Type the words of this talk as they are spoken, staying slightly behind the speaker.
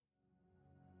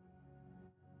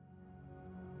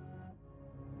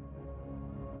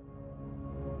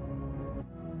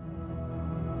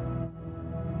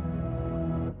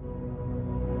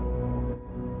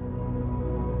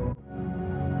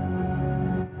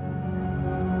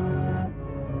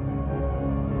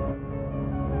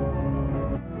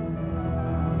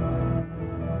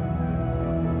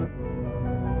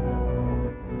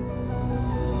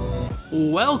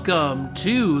Welcome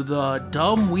to the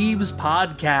Dumb Weebs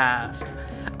Podcast.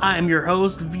 I'm your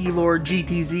host, VLord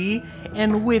GTZ,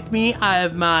 and with me I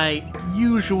have my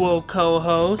usual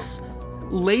co-hosts,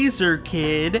 Laser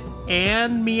Kid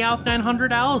and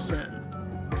Meowth900 Allison.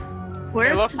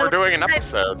 Hey, look, we're doing an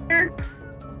episode.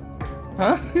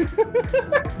 Huh?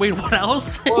 Wait, what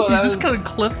else? Whoa, You just got a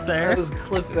clip there. That was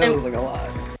like a lot.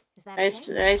 I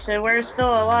said we're still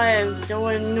alive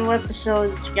doing new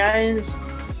episodes, guys.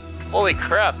 Holy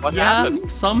crap, what happened?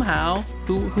 Somehow.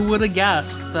 Who would have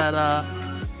guessed that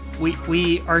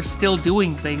we are still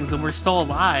doing things and we're still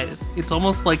alive? It's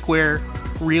almost like we're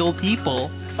real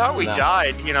people. I thought we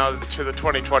died, to the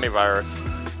 2020 virus.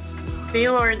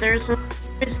 VLord, there's a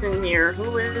person here.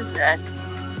 Who is that?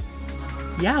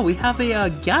 Yeah, we have a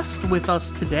guest with us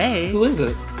today. Who is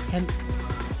it? And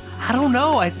I don't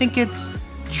know. I think it's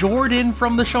Jordan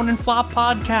from the Shonen Flop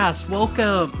podcast.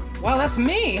 Welcome. Wow, that's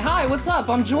me. Hi, what's up?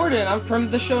 I'm Jordan. I'm from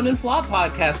the Shonen Flop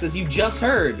podcast, as you just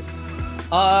heard.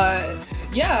 I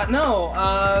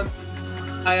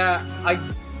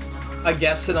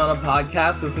guested on a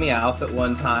podcast with Meowth at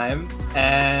one time,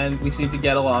 and we seemed to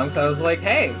get along, so I was like,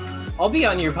 hey, I'll be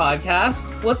on your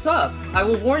podcast. What's up? I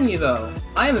will warn you, though.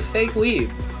 I am a fake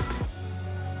weeb.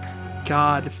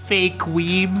 God, fake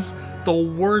weebs. The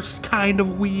worst kind of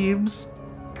weebs.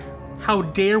 How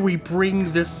dare we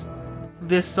bring this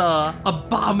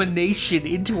abomination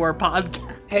into our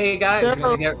podcast? Hey guys, you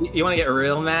want to get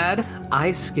real mad?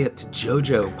 I skipped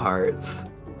JoJo parts.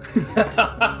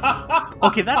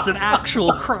 Okay, that's an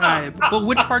actual crime. But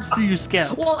which parts did you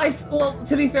skip? Well,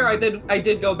 to be fair, I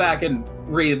did go back and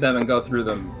read them and go through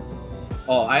them.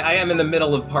 Oh, I am in the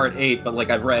middle of part 8, but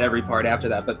I've read every part after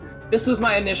that. But this was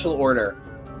my initial order.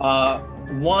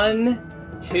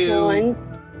 1, 2,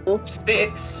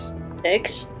 6.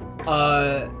 6.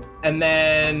 And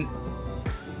then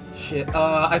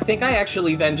I think I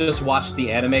actually then just watched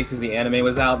the anime because the anime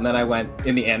was out, and then I went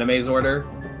in the anime's order.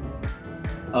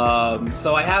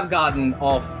 So I have gotten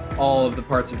all of the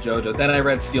parts of JoJo. Then I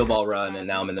read Steel Ball Run, and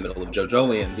now I'm in the middle of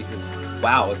JoJolion because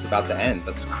wow, it's about to end.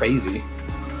 That's crazy.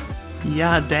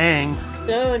 Yeah, dang.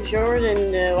 So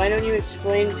Jordan, why don't you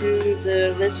explain to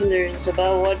the listeners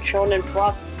about what Shonen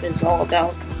Flop is all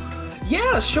about?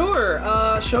 Yeah, sure.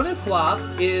 Shonen Flop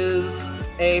is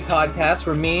a podcast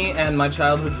where me and my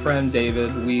childhood friend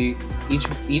David,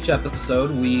 each episode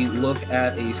we look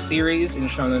at a series in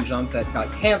Shonen Jump that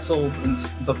got canceled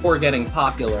before getting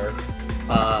popular.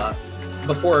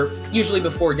 Before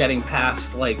getting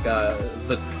past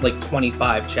the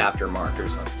 25 chapter mark or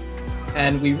something.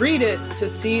 And we read it to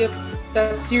see if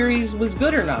that series was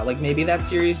good or not. Like maybe that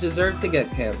series deserved to get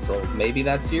canceled. Maybe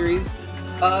that series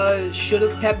should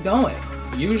have kept going.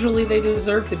 Usually they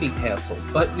deserve to be canceled,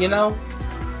 but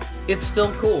it's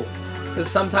still cool because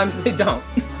sometimes they don't.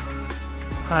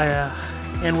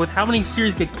 And with how many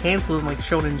series get canceled in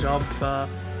Shonen Jump,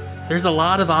 there's a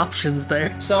lot of options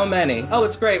there. So many. Oh,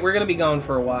 it's great. We're gonna be going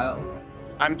for a while.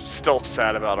 I'm still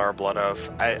sad about Our Blood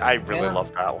Oath. I really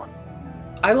love that one.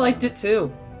 I liked it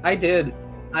too. I did.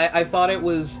 I thought it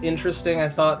was interesting. I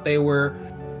thought they were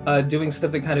doing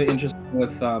something kind of interesting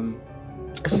with.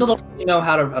 I still don't really know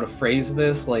how to phrase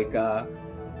this.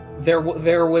 There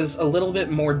was a little bit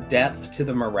more depth to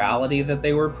the morality that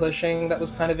they were pushing. That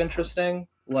was kind of interesting.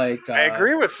 I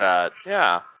agree with that.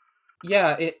 Yeah.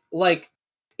 Yeah.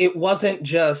 It wasn't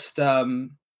just you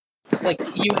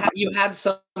had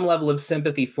some level of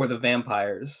sympathy for the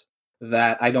vampires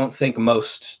that I don't think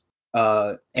most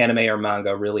anime or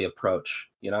manga really approach.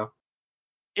 Yeah.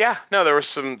 No, there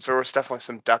was definitely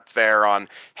some depth there on.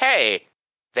 Hey,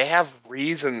 they have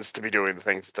reasons to be doing the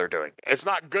things that they're doing. It's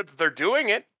not good that they're doing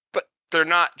it, but they're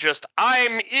not just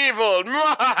I'm evil.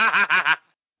 Yeah,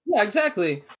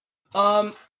 exactly.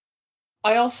 I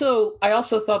also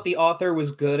thought the author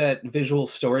was good at visual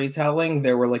storytelling.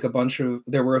 There were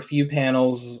a few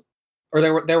panels, or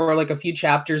there were a few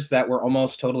chapters that were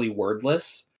almost totally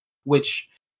wordless, which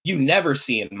you never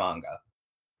see in manga.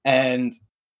 And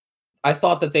I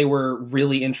thought that they were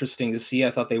really interesting to see.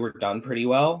 I thought they were done pretty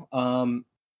well.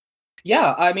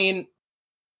 Yeah, I mean,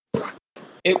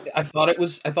 I thought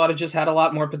it just had a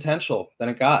lot more potential than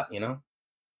it got.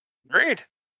 Agreed.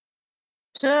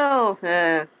 So,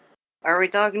 are we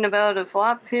talking about a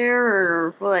flop here,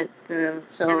 or what? I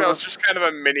think that was just kind of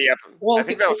a mini episode. Well, I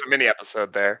think that was a mini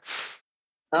episode there.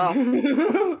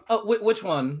 Oh. Oh, which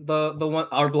one? The one,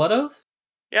 Our Blood Oath?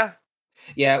 Yeah.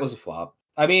 Yeah, it was a flop.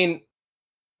 I mean,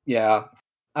 yeah,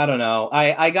 I don't know.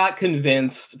 I got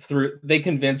convinced they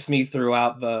convinced me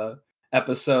throughout the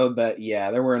episode that,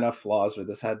 yeah, there were enough flaws where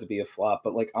this had to be a flop.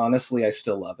 But honestly, I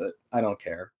still love it. I don't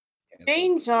care.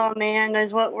 Chainsaw Man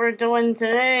is what we're doing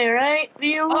today, right,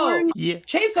 Bjorn? Oh, Yeah.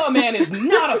 Chainsaw Man is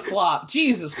not a flop.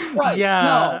 Jesus Christ. Yeah.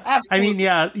 No, absolutely.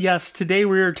 Yes, today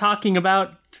we're talking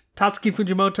about Tatsuki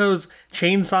Fujimoto's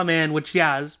Chainsaw Man, which,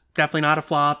 is definitely not a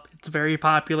flop. It's very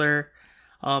popular.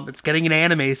 It's getting an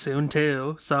anime soon,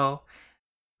 too, so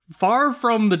far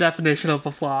from the definition of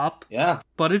a flop. Yeah.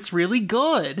 But it's really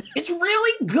good. It's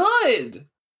really good.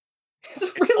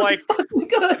 It's really fucking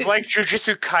good. It's like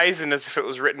Jujutsu Kaisen as if it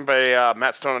was written by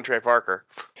Matt Stone and Trey Parker.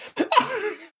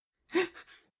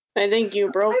 I think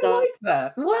you broke I up. like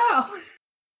that. Wow.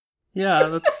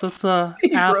 Yeah, that's a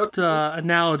apt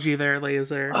analogy there,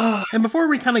 Laser. And before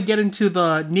we kind of get into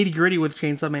the nitty-gritty with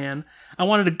Chainsaw Man, I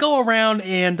wanted to go around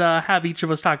and have each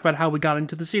of us talk about how we got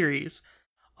into the series.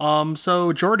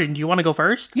 So Jordan, do you want to go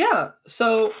first? Yeah,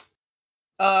 so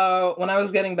when I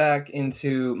was getting back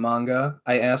into manga,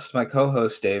 I asked my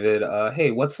co-host David,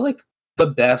 hey, what's like the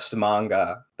best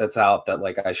manga that's out that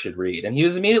like I should read? And he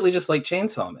was immediately just like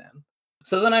Chainsaw Man.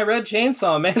 So then I read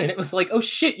Chainsaw Man and it was like, oh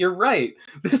shit, you're right.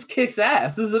 This kicks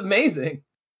ass. This is amazing.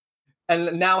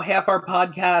 And now half our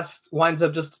podcast winds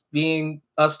up just being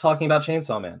us talking about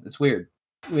Chainsaw Man. It's weird.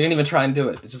 We didn't even try and do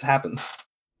it. It just happens.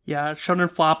 Yeah, Shonen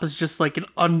Flop is just like an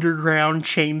underground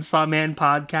Chainsaw Man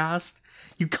podcast.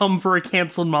 You come for a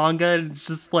canceled manga and it's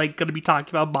just like going to be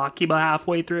talking about Makima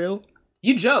halfway through.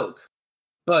 You joke,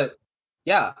 but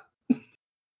yeah,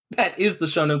 that is the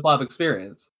Shonen Flop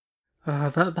experience.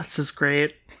 That's just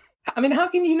great. I mean, how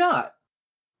can you not?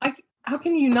 How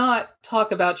can you not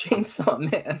talk about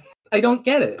Chainsaw Man? I don't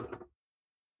get it.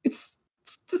 It's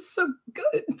just so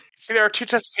good. See, there are two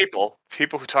types of people.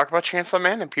 People who talk about Chainsaw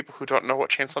Man and people who don't know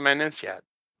what Chainsaw Man is yet.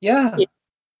 Yeah.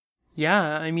 Yeah,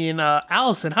 I mean,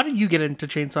 Allison, how did you get into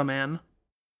Chainsaw Man?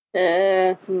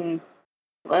 Well,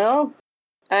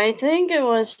 I think it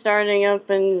was starting up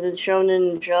in the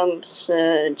Shonen Jump's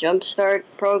Jumpstart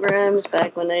programs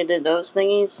back when they did those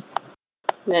thingies.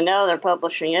 And now they're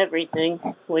publishing everything,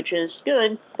 which is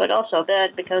good, but also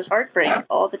bad because heartbreak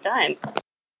all the time.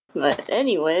 But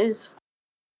anyways,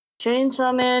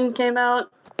 Chainsaw Man came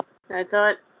out. I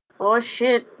thought, oh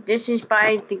shit, this is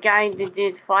by the guy that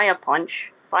did Fire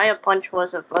Punch. Fire Punch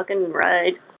was a fucking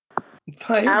ride.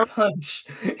 Fire Punch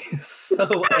is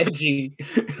so edgy.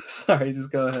 Sorry,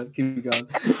 just go ahead. Keep going.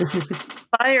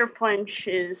 Fire Punch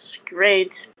is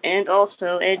great and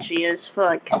also edgy as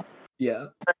fuck. Yeah.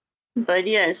 But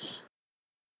yes.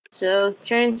 So,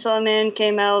 Chainsaw Man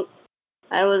came out.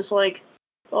 I was like,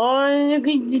 oh, look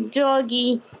at the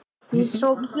doggy. He's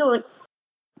so cute.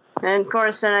 And of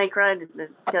course, then I cried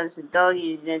because the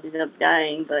doggy ended up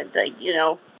dying. But, like, you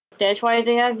know, that's why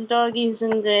they have the doggies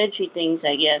and the edgy things,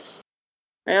 I guess.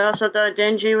 I also thought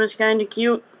Denji was kind of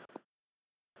cute.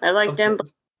 I like them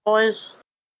boys.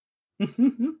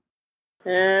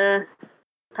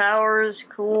 Power is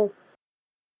cool.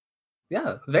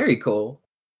 Yeah, very cool.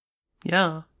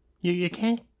 Yeah, you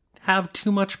can't have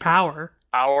too much power.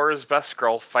 Power is best,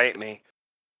 girl. Fight me.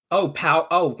 Oh, power!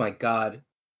 Oh my god,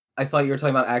 I thought you were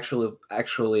talking about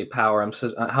actually power.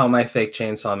 How am I a fake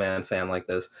Chainsaw Man fan like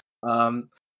this?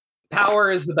 Power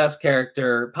is the best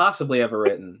character possibly ever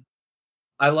written.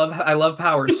 I love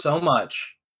Power so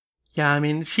much. Yeah, I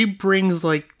mean, she brings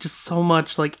like just so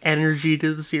much like energy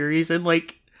to the series, and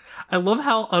like I love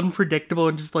how unpredictable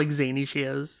and just like zany she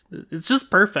is. It's just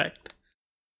perfect.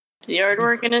 The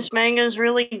artwork in this manga is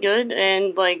really good,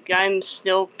 and like I'm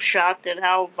still shocked at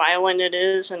how violent it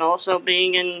is, and also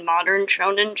being in modern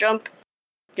Shonen Jump.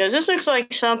 Because this looks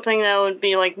like something that would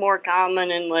be like more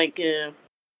common in like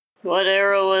what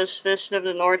era was Fist of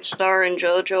the North Star and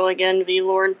JoJo again,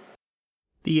 V-Lord?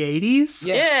 The 80s?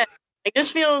 Yeah, like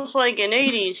this feels like an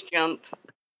 80s Jump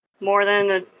more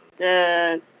than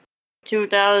the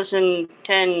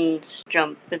 2010s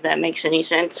Jump, if that makes any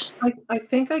sense. I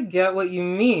think I get what you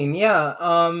mean. Yeah.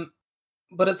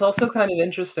 But it's also kind of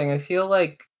interesting. I feel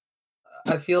like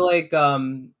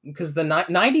because the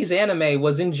 90s anime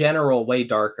was in general way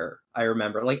darker. I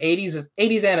remember like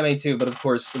 80s anime too, but of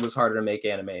course it was harder to make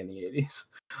anime in the 80s.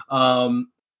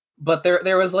 But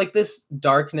there was like this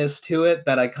darkness to it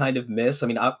that I kind of miss. I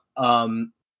mean,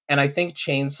 and I think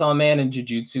Chainsaw Man and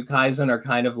Jujutsu Kaisen are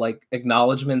kind of like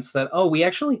acknowledgments that, oh, we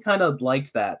actually kind of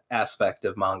liked that aspect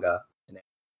of manga,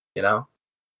 you know?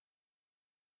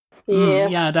 Yeah.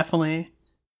 Yeah, definitely.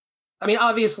 I mean,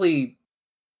 obviously,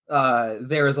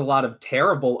 there is a lot of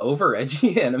terrible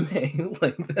over-edgy anime.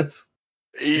 Like, that's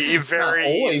very not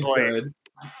always easily. good.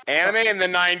 Anime in the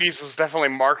 90s was definitely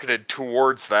marketed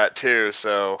towards that too,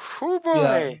 so whoo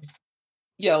boy.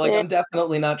 Yeah, like I'm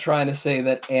definitely not trying to say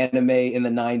that anime in the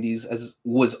 90s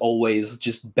was always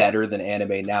just better than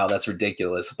anime now. That's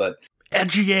ridiculous, but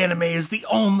edgy anime is the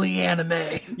only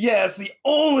anime. Yeah, it's the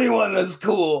only one that's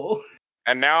cool.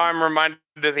 And now I'm reminded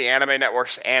of the Anime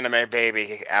Network's Anime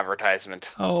Baby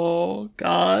advertisement. Oh,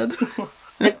 God.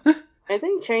 I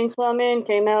think Chainsaw Man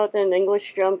came out in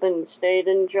English Jump and stayed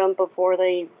in Jump before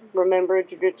they remembered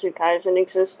Jujutsu Kaisen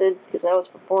existed, because that was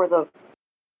before the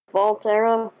Vault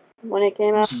era when it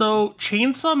came out. So,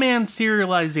 Chainsaw Man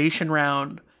serialization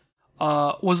round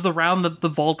was the round that the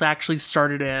Vault actually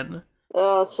started in.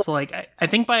 So like, I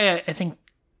think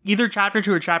either chapter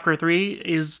 2 or chapter 3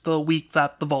 is the week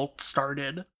that the Vault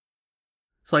started.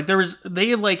 So like,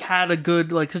 they like had a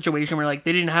good like situation where like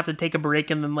they didn't have to take a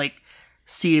break and then like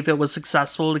see if it was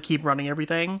successful to keep running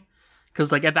everything.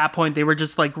 Because like at that point they were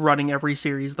just like running every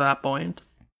series at that point.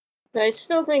 I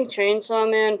still think Chainsaw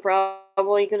Man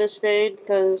probably could have stayed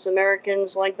because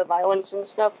Americans like the violence and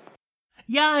stuff.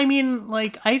 Yeah, I mean,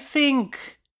 like, I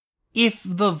think if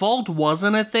the Vault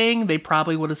wasn't a thing, they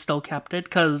probably would have still kept it,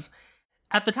 because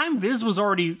at the time, Viz was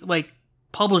already, like,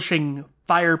 publishing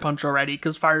Fire Punch already,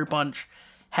 because Fire Punch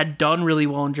had done really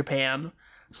well in Japan.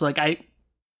 So, like, I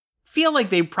feel like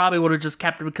they probably would have just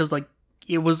kept it because, like,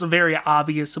 it was very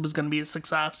obvious it was going to be a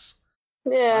success.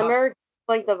 Yeah, Americans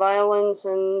like the violence,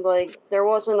 and, like, there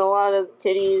wasn't a lot of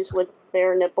titties with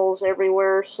bare nipples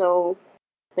everywhere, so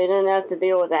they didn't have to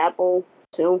deal with Apple,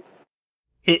 too.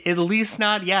 At least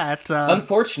not yet.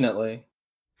 Unfortunately.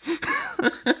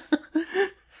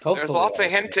 There's lots of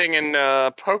hinting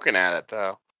and poking at it,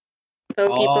 though.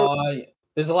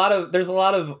 There's a lot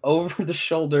of over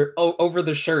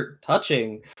the shirt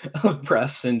touching of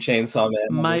breasts in Chainsaw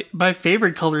Man. My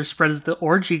favorite color spread is the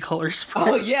orgy color spread.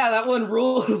 Oh yeah, that one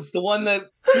rules. The one that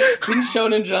didn't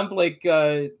Shonen Jump like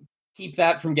keep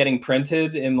that from getting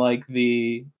printed in like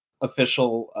the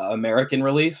official American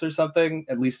release or something,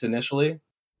 at least initially.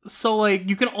 So like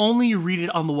you can only read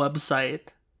it on the website.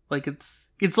 Like it's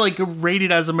like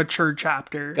rated as a mature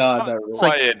chapter. God, that rules. It's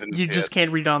like you just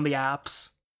can't read it on the apps.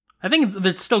 I think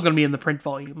it's still going to be in the print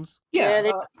volumes.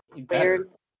 Yeah, weird.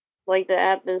 Like the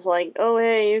app is like, oh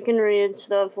hey, you can read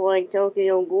stuff like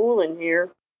Tokyo Ghoul in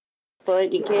here,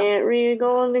 but you can't read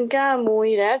Golden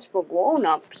Kamuy. That's for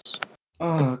grown-ups.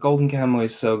 Oh, Golden Kamuy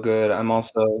is so good. I'm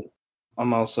also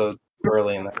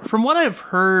early in that. From what I've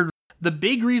heard, the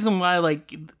big reason why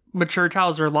like mature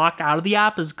titles are locked out of the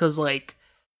app is because like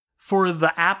for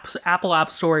the Apple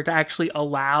App Store to actually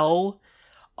allow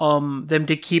them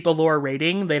to keep a lower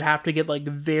rating, they'd have to get like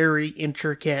very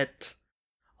intricate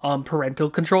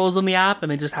parental controls in the app,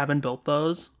 and they just haven't built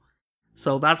those.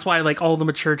 So that's why like all the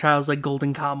mature titles like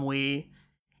Golden Kamuy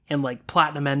and like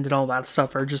Platinum End and all that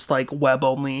stuff are just like web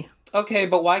only. Okay,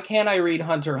 but why can't I read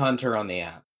Hunter x Hunter on the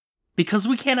app? Because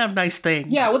we can't have nice things.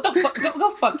 Yeah, what the fuck?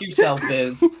 Go fuck yourself,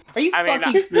 Biz. Are you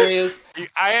fucking serious?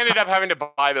 I ended up having to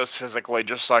buy those physically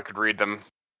just so I could read them.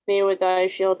 Me with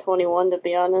iShield 21, to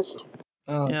be honest.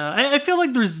 Oh. Yeah, I feel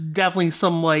like there's definitely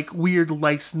some like weird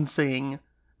licensing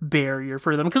barrier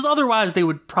for them, because otherwise they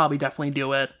would probably definitely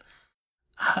do it.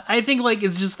 I think like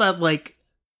it's just that like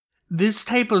this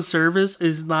type of service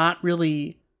is not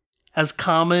really as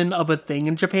common of a thing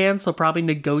in Japan, so probably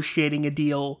negotiating a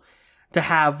deal to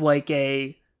have like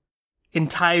a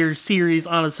entire series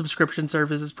on a subscription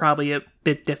service is probably a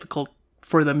bit difficult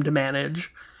for them to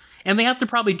manage. And they have to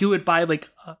probably do it by like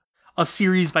a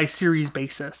series by series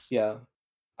basis. Yeah.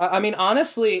 I mean,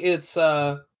 honestly, it's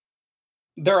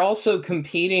they're also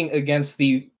competing against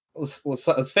the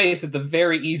let's face it, the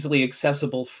very easily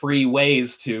accessible free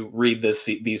ways to read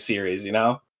these series, you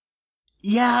know?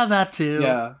 Yeah, that too.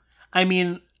 Yeah. I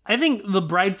mean, I think the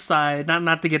bright side,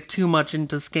 not to get too much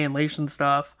into scanlation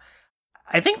stuff,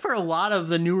 I think for a lot of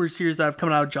the newer series that have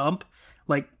come out of Jump,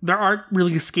 like, there aren't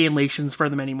really scanlations for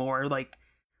them anymore. Like,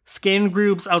 scan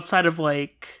groups outside of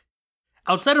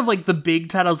the big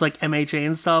titles like MHA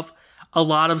and stuff, a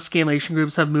lot of scanlation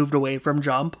groups have moved away from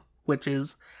Jump, which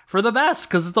is for the best,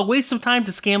 because it's a waste of time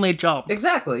to scanlate Jump.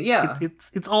 Exactly, yeah.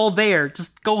 It's all there.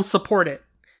 Just go support it.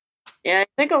 Yeah, I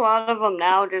think a lot of them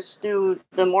now just do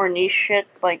the more niche shit,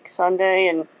 like Sunday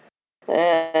and,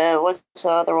 what's the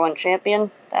other one,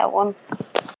 Champion? That one?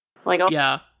 Like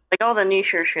all the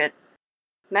niche shit.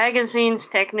 Magazine's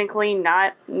technically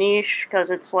not niche, because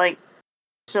it's like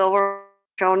Silver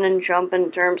Shonen Jump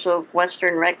in terms of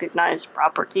Western recognized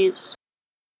properties.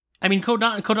 I mean,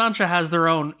 Kodansha has their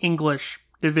own English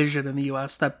division in the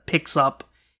US that picks up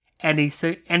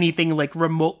anything like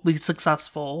remotely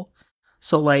successful.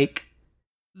 So, like,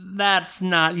 that's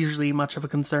not usually much of a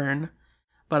concern.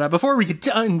 But before we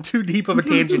get in too deep of a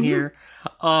tangent here,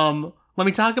 let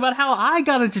me talk about how I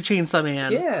got into Chainsaw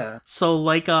Man. Yeah. So,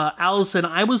 like, Allison,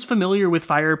 I was familiar with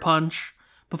Fire Punch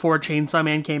before Chainsaw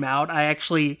Man came out. I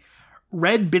actually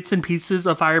read bits and pieces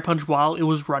of Fire Punch while it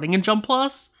was running in Jump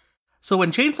Plus. So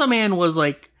when Chainsaw Man was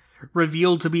like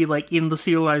revealed to be like in the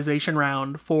serialization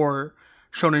round for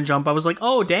Shonen Jump, I was like,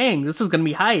 oh dang, this is gonna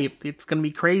be hype. It's gonna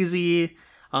be crazy.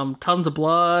 Tons of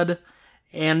blood.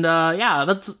 And yeah,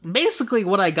 that's basically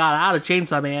what I got out of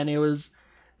Chainsaw Man. It was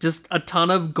just a ton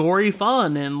of gory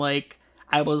fun, and like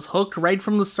I was hooked right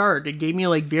from the start. It gave me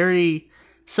like very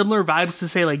similar vibes to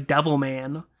say like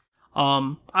Devilman.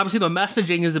 Obviously the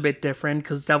messaging is a bit different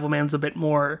because Devilman's a bit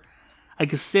more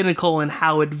like cynical in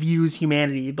how it views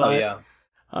humanity, but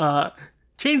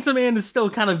Chainsaw Man is still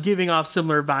kind of giving off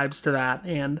similar vibes to that,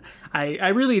 and I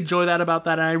really enjoy that about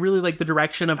that, and I really like the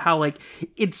direction of how like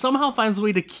it somehow finds a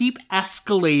way to keep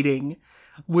escalating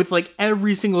with like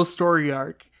every single story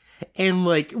arc, and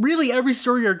like really every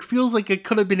story arc feels like it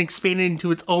could have been expanded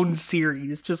into its own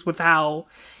series just with how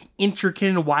intricate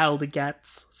and wild it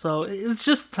gets. So it's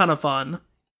just a ton of fun.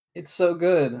 It's so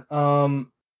good.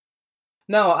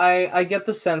 No, I get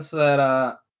the sense that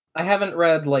I haven't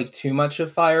read like too much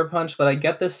of Fire Punch, but I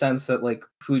get the sense that like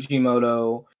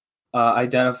Fujimoto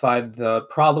identified the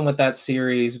problem with that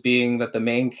series being that the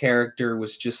main character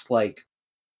was just like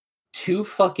too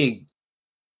fucking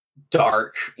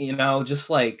dark, you know, just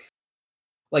like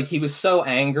he was so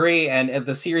angry, and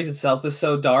the series itself is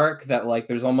so dark that like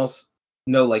there's almost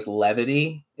no like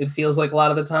levity. It feels like a lot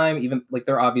of the time, even like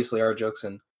there obviously are jokes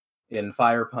in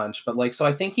Fire Punch, but like, so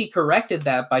I think he corrected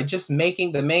that by just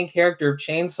making the main character of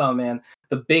Chainsaw Man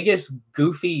the biggest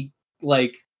goofy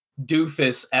like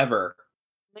doofus ever.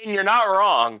 I mean, you're not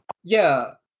wrong.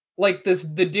 Yeah, like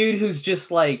the dude who's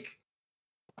just like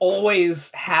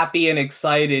always happy and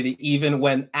excited even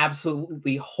when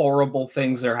absolutely horrible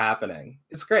things are happening.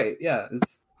 It's great. Yeah,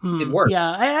 it works.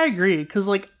 Yeah, I agree, because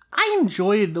like I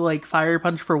enjoyed like Fire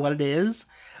Punch for what it is,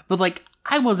 but like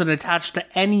I wasn't attached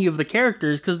to any of the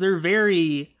characters because they're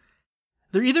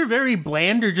either very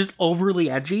bland or just overly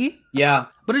edgy. Yeah.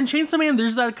 But in Chainsaw Man,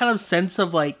 there's that kind of sense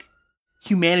of like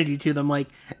humanity to them. Like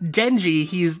Denji,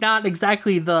 he's not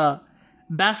exactly the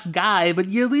best guy, but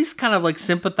you at least kind of like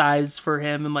sympathize for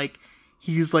him, and like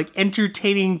he's like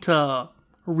entertaining to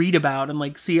read about and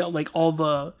like see like all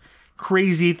the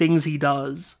crazy things he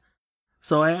does.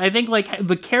 So I think like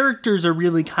the characters are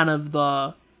really kind of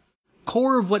the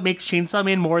core of what makes Chainsaw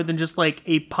Man more than just like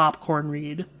a popcorn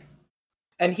read.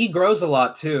 And he grows a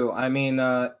lot too. I mean,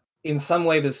 in some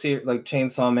way, like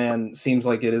Chainsaw Man seems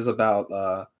like it is about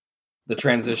the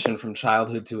transition from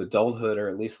childhood to adulthood, or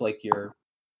at least like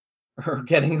or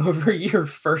getting over your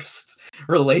first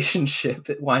relationship.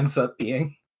 It winds up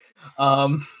being.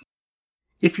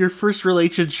 If your first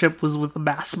relationship was with a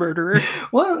mass murderer,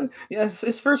 well, yes,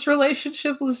 his first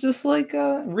relationship was just like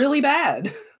really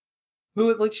bad.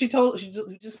 Who like she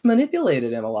just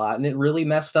manipulated him a lot, and it really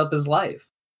messed up his life.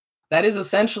 That is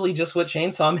essentially just what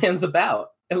Chainsaw Man's about.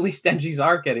 At least Denji's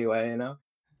arc, anyway. You know.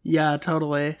 Yeah,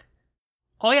 totally.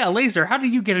 Oh yeah, Laser, how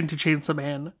did you get into Chainsaw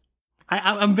Man?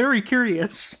 I'm very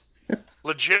curious.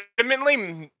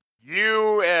 Legitimately,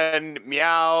 you and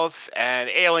Meowth and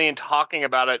Alien talking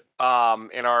about it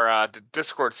in our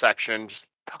Discord section, just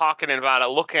talking about it,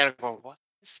 looking at it, going, what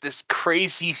is this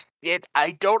crazy shit?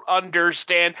 I don't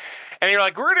understand. And you're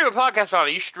like, we're going to do a podcast on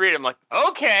it. You should read it. I'm like,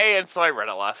 okay. And so I read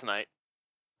it last night.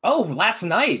 Oh, last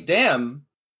night. Damn.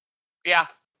 Yeah,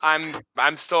 I'm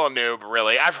still a noob,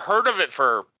 really. I've heard of it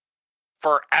for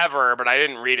forever, but I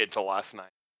didn't read it till last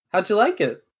night. How'd you like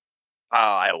it?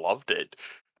 I loved it.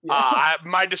 Yeah.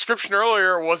 My description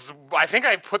earlier was, I think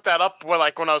I put that up when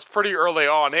I was pretty early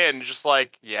on in, just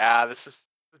like, yeah, this is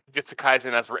Jujutsu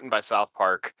Kaisen as written by South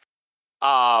Park.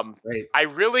 Great. I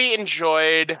really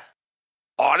enjoyed,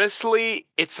 honestly,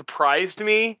 it surprised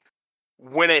me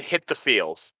when it hit the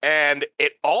feels. And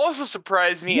it also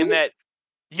surprised me in that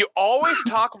you always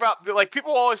talk about, like,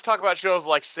 people always talk about shows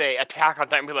like, say, Attack on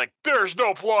Titan, and be like, there's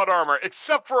no plot armor,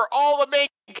 except for all the main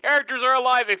characters are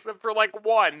alive, except for, like,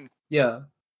 one. Yeah.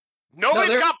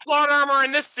 Nobody's got plot armor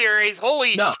in this series.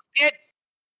 Holy shit.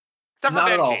 Except for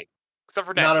Denji. Except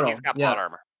for Denji, he's got plot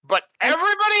armor. But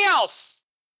everybody else,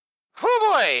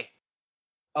 oh boy.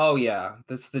 Oh yeah,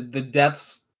 that's the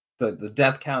deaths. The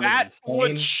death count is insane. That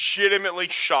legitimately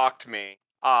shocked me.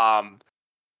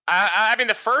 I mean,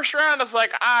 the first round I was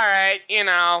like, all right, you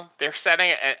know, they're setting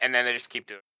it, and then they just keep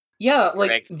doing it. Yeah,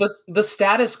 like the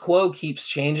status quo keeps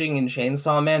changing in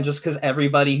Chainsaw Man just because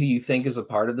everybody who you think is a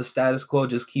part of the status quo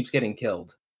just keeps getting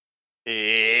killed.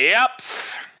 Yep.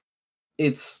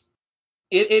 It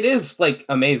is like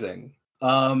amazing.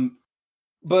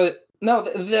 But no,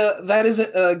 that is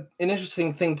an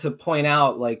interesting thing to point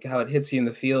out, like how it hits you in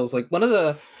the feels. Like one of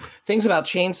the things about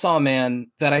Chainsaw Man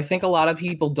that I think a lot of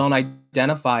people don't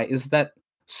identify is that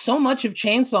so much of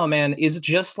Chainsaw Man is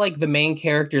just like the main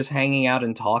characters hanging out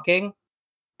and talking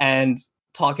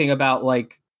about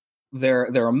like their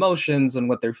emotions and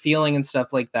what they're feeling and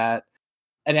stuff like that.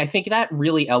 And I think that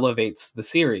really elevates the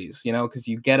series, you know, because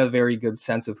you get a very good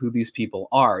sense of who these people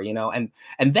are, you know, and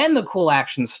then the cool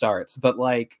action starts. But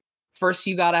like first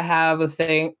you gotta have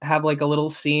like a little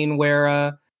scene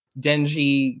where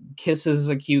Denji kisses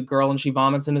a cute girl and she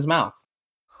vomits in his mouth.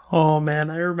 Oh man,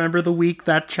 I remember the week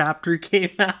that chapter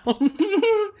came out.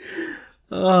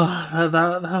 Oh,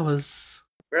 that was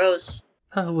gross.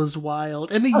 That was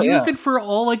wild. And they used it for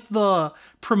all like the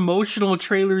promotional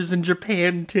trailers in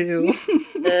Japan too.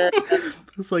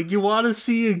 It's like, you want to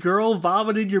see a girl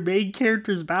vomit in your main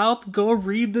character's mouth? Go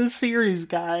read this series,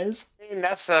 guys. I mean,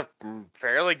 that's a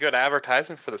fairly good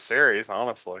advertisement for the series,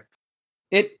 honestly.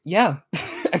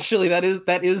 Actually,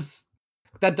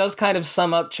 that does kind of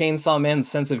sum up Chainsaw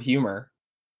Man's sense of humor.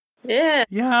 Yeah,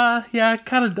 it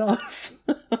kind of does.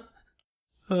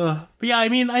 But yeah, I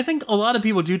mean, I think a lot of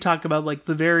people do talk about like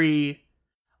the very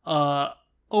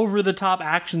over-the-top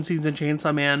action scenes in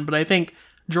Chainsaw Man, but I think,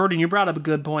 Jordan, you brought up a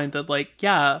good point that like,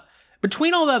 yeah,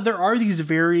 between all that, there are these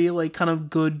very like kind of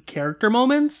good character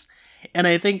moments, and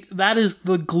I think that is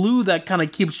the glue that kind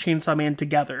of keeps Chainsaw Man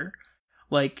together.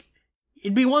 Like,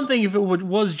 it'd be one thing if it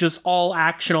was just all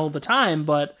action all the time,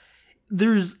 but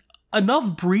there's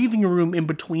enough breathing room in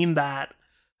between that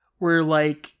where,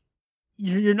 like,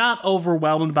 you're not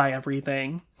overwhelmed by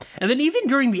everything. And then even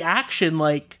during the action,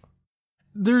 like,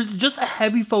 there's just a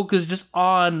heavy focus just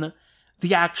on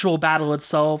the actual battle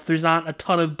itself. There's not a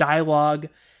ton of dialogue,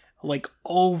 like,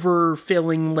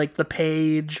 overfilling, like, the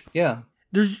page. Yeah.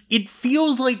 It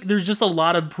feels like there's just a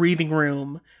lot of breathing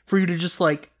room for you to just,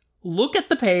 like, look at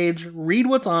the page, read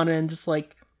what's on it, and just,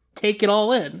 like, take it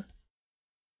all in.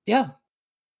 Yeah.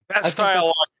 That's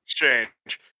dialogue exchange.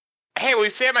 Hey, will you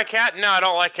save my cat? No, I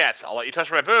don't like cats. I'll let you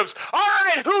touch my boobs. All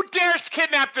right, who dares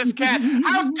kidnap this cat?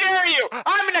 How dare you?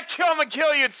 I'm going to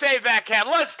kill you and save that cat.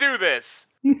 Let's do this.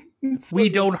 We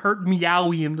don't hurt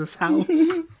Meowie in this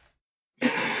house.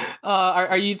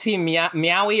 Are you team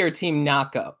Meowie or team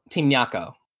Nyako? Team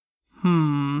Nyako.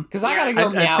 Because I gotta go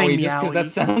Meowie just because that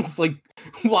sounds like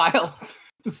wild.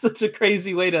 It's such a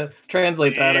crazy way to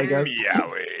translate that, I guess.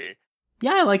 Meowie.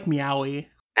 Yeah, I like Meowie.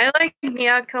 I like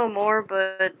Miyako more,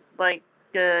 but like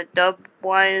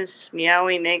dub-wise,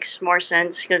 Meowie makes more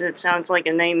sense because it sounds like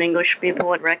a name English people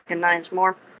would recognize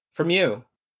more. From you?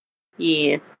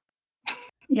 Yeah.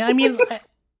 Yeah, I mean,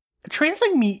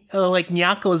 translating like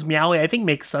Nyako as Meowie, I think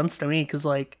makes sense to me because,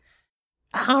 like,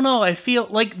 I don't know, I feel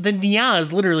like the Nya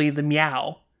is literally the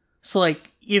meow. So,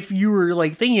 like, if you were,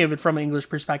 like, thinking of it from an English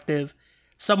perspective,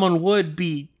 someone would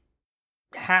be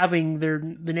having the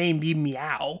name be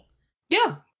Meow.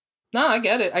 Yeah. No, I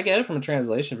get it. I get it from a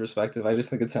translation perspective. I just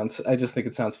think it sounds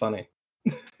funny.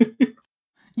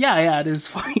 Yeah, it is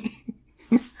funny.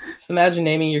 Just imagine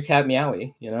naming your cat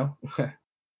Meowie, you know?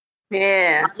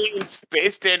 Yeah. I mean,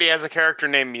 Space Dandy has a character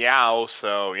named Meow,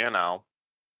 so, you know.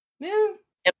 Yeah.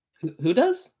 Yep. Who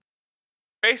does?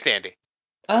 Space Dandy.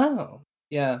 Oh,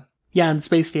 yeah. Yeah, and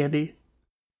Space Dandy.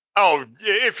 Oh,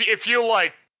 if you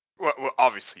like, well,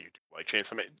 obviously you do like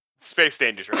Chainsaw Man. Space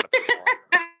Dandy's right up there.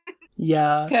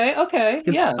 Yeah. Okay,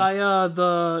 It's by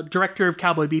the director of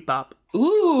Cowboy Bebop.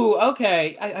 Ooh,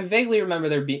 okay. I vaguely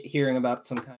remember hearing about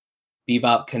some kind of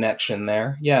Bebop connection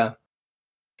there. Yeah.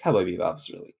 Cowboy Bebop's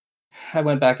really... I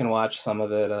went back and watched some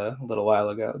of it a little while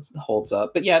ago. It holds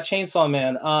up. But yeah, Chainsaw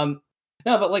Man.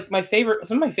 No, but like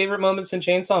some of my favorite moments in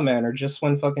Chainsaw Man are just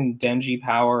when fucking Denji,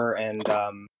 Power, and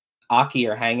Aki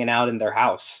are hanging out in their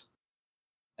house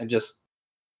and just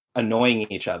annoying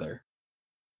each other.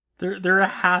 They're a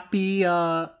happy,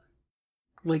 I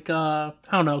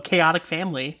don't know, chaotic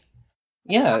family.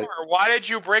 Yeah. Why did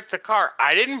you break the car?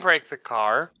 I didn't break the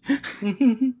car.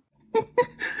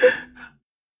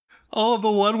 Oh,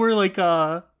 the one where like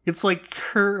it's like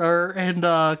her and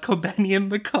Kobeni in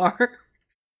the car.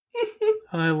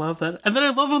 I love that. And then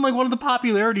I love when like one of the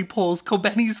popularity polls,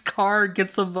 Kobeni's car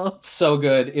gets a vote. So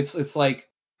good. It's like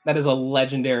that is a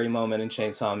legendary moment in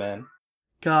Chainsaw Man.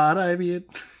 God, I mean,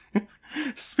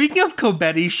 speaking of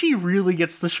Kobeni, she really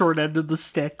gets the short end of the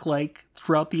stick like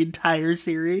throughout the entire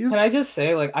series. Can I just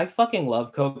say, like, I fucking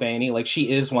love Kobeni. Like,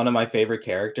 she is one of my favorite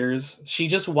characters. She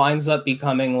just winds up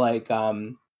becoming like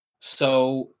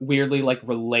so weirdly like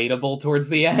relatable towards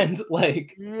the end.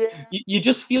 Like, you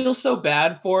just feel so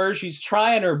bad for her. She's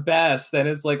trying her best, and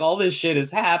it's like all this shit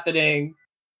is happening.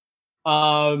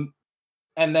 And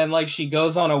then like she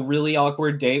goes on a really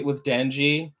awkward date with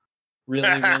Denji. Really,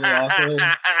 really awkward.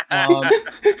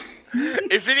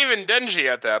 Is it even Denji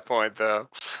at that point, though?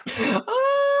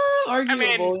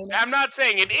 Arguable. I'm not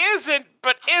saying it isn't,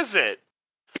 but is it?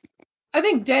 I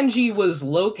think Denji was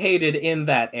located in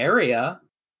that area,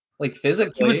 like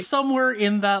physically. He was somewhere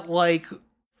in that like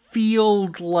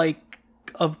field like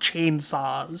of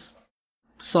chainsaws.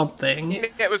 Something.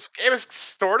 It was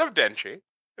sort of Denji.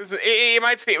 You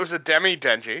might say it was a demi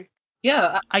Denji.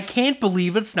 Yeah. I can't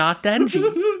believe it's not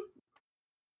Denji.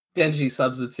 Denji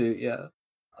substitute, yeah.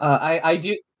 I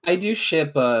do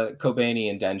ship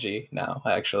Kobani and Denji now,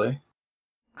 actually.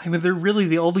 I mean, they're really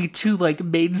the only two like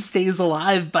mainstays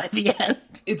alive by the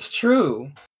end. It's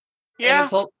true. Yeah.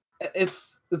 And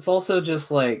it's also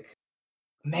just like,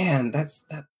 man, that's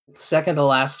that second to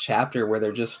last chapter where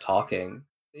they're just talking.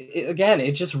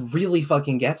 It just really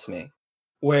fucking gets me.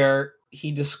 Where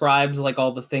he describes like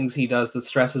all the things he does that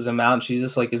stresses him out, and she's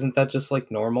just like, isn't that just like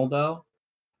normal though?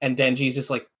 And Denji's just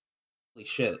like, holy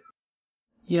shit.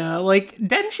 Yeah, like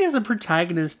Denji as a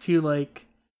protagonist too, like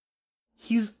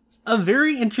he's a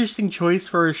very interesting choice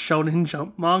for a Shonen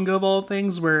Jump manga of all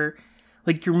things, where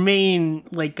like your main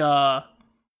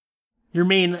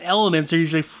elements are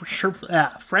usually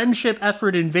friendship,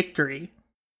 effort, and victory.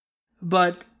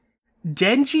 But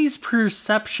Denji's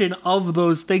perception of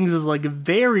those things is like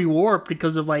very warped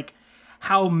because of like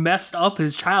how messed up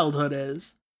his childhood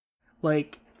is.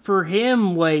 Like for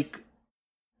him, like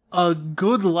a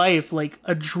good life, like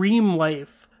a dream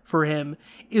life for him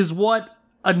is what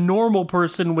a normal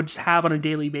person would have on a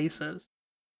daily basis.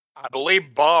 I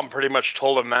believe Bomb pretty much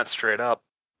told him that straight up.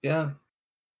 Yeah.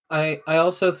 I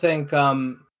also think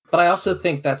but I also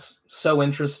think that's so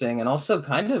interesting and also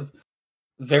kind of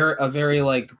a very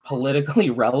like politically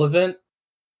relevant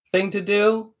thing to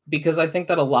do, because I think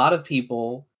that a lot of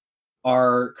people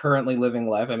are currently living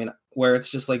life, I mean, where it's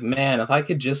just like, man, if I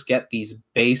could just get these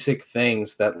basic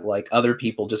things that like other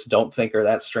people just don't think are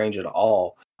that strange at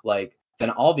all, like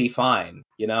then I'll be fine,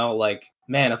 you know? Like,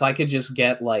 man, if I could just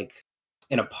get like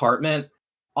an apartment,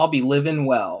 I'll be living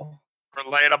well.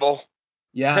 Relatable.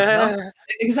 Yeah, no,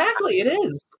 exactly, it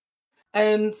is.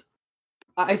 And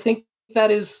I think that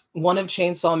is one of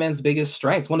Chainsaw Man's biggest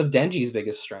strengths, one of Denji's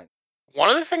biggest strengths. One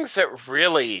of the things that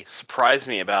really surprised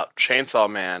me about Chainsaw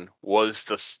Man was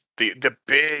the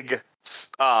big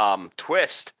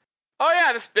twist. Oh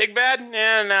yeah, this big bad?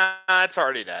 Yeah, nah, it's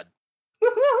already dead.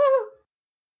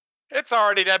 It's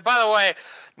already dead. By the way,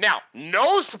 now,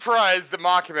 no surprise that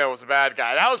Makima was a bad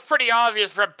guy. That was pretty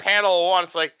obvious from panel 1.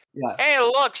 It's like, Yeah. hey,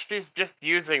 look, she's just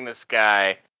using this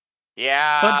guy.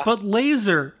 Yeah. But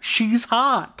Laser, she's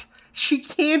hot. She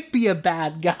can't be a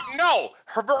bad guy. No,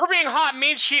 her being hot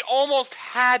means she almost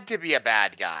had to be a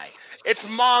bad guy. It's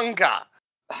manga.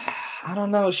 I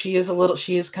don't know. She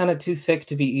is kind of too thick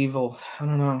to be evil. I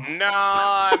don't know. No,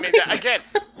 I mean, again,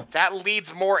 that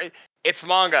leads more. It's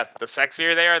manga. The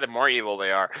sexier they are, the more evil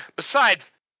they are.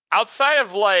 Besides, outside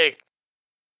of like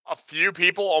a few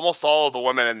people, almost all of the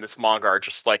women in this manga are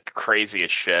just like crazy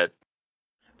as shit.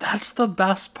 That's the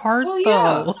best part, Well,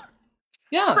 yeah. though.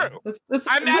 Yeah, True. it's That's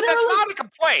not a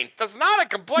complaint. That's not a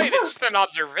complaint. It's just an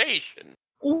observation.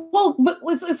 well, but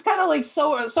it's kind of like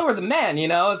so are the men, you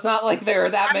know. It's not like there are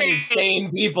that many sane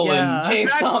people yeah. in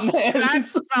Chainsaw Man.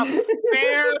 That's a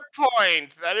fair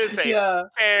point. That is a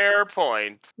fair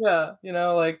point. Yeah, you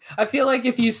know, like I feel like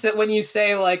if you when you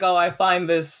say like, oh, I find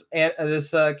this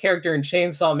character in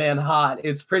Chainsaw Man hot,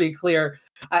 it's pretty clear.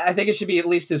 I think it should be at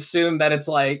least assumed that it's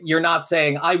like you're not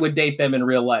saying I would date them in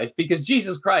real life, because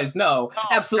Jesus Christ, no,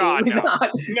 absolutely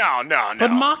God, no. not. No.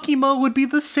 But Makima would be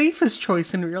the safest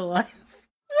choice in real life.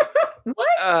 What?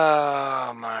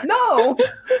 Oh my! No,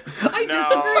 I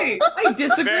disagree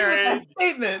Very... with that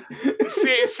statement.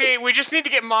 see, we just need to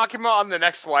get Makima on the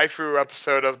next waifu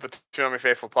episode of the Toonami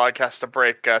Faithful podcast to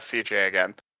break CJ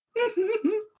again.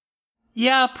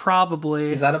 Yeah,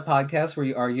 probably. Is that a podcast where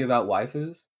you argue about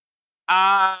waifus?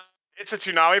 It's a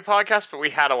Toonami podcast, but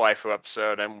we had a waifu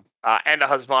episode and a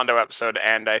husbando episode,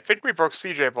 and I think we broke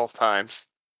CJ both times.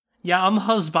 Yeah, on the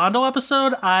husbando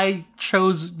episode, I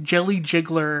chose Jelly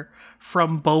Jiggler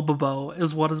from Bobobo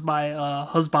as what is my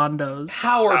husbandos.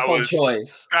 Powerful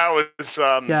choice. That was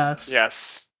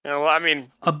yes. You know, I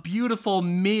mean, a beautiful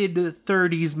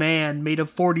mid-30s man made of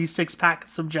 46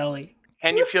 packets of jelly.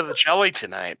 Can you feel the jelly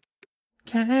tonight?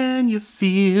 Can you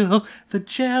feel the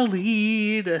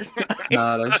jelly tonight?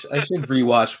 God, I should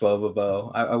rewatch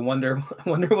Bobobo. I wonder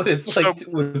what it's like.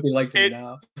 Would it be like to me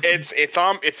now?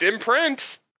 It's in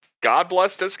print. God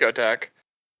bless Discotech.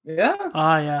 Yeah.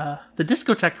 Yeah. The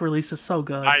Discotech release is so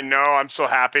good. I know. I'm so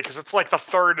happy because it's like the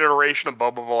third iteration of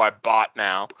Bobobo I bought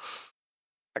now.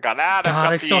 I got that.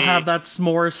 God, I still have that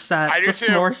s'more set. The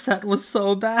s'more set was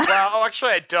so bad. Well,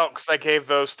 actually, I don't, because I gave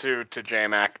those to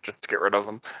J-Mac just to get rid of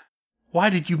them. Why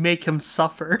did you make him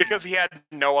suffer? Because he had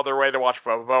no other way to watch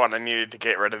Bobobo, and I needed to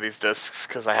get rid of these discs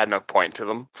because I had no point to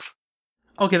them.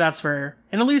 Okay, that's fair.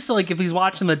 And at least, like, if he's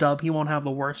watching the dub, he won't have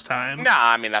the worst time. Nah,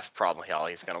 I mean, that's probably all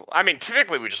he's gonna... I mean,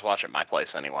 typically we just watch it at my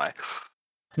place anyway.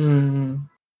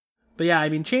 But yeah, I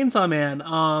mean, Chainsaw Man,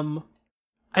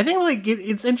 I think, like,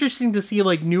 it's interesting to see,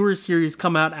 like, newer series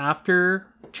come out after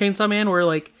Chainsaw Man, where,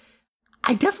 like,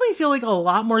 I definitely feel like a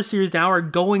lot more series now are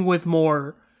going with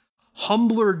more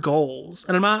humbler goals.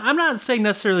 And I'm not saying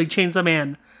necessarily Chainsaw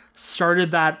Man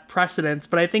started that precedence,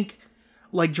 but I think,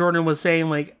 like Jordan was saying,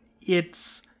 like,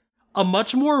 it's a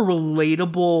much more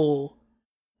relatable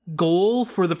goal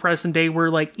for the present day,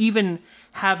 where, like, even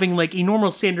having, like, a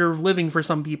normal standard of living for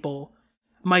some people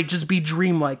might just be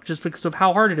dreamlike, just because of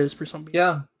how hard it is for some people.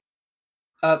 Yeah.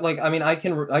 Like, I mean, I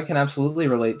can absolutely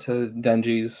relate to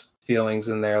Denji's feelings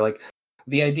in there. Like,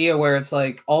 the idea where it's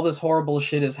like all this horrible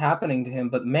shit is happening to him,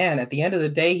 but man, at the end of the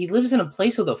day, he lives in a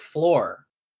place with a floor.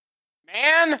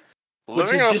 Man,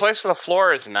 living in a place with a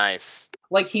floor is nice.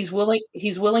 Like, he's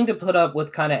willing to put up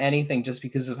with kind of anything just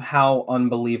because of how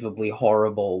unbelievably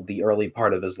horrible the early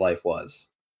part of his life was.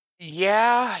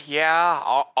 Yeah.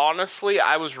 Honestly,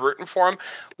 I was rooting for him.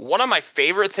 One of my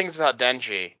favorite things about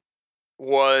Denji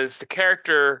was the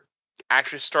character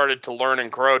actually started to learn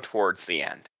and grow towards the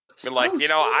end. I mean, like,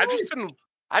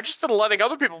 I've just been letting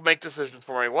other people make decisions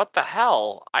for me. What the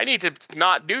hell? I need to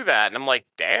not do that. And I'm like,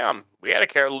 damn, we had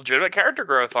a legitimate character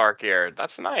growth arc here.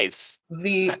 That's nice.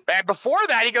 And before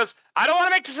that, he goes, I don't want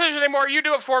to make decisions anymore. You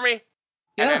do it for me.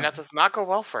 Yeah. And that does not go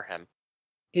well for him.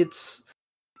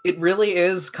 It really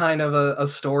is kind of a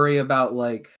story about,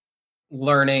 like,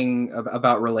 learning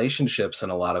about relationships in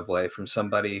a lot of way from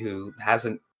somebody who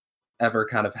hasn't ever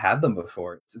kind of had them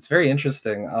before. It's very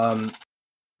interesting.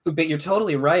 But you're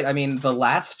totally right. I mean, the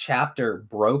last chapter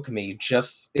broke me,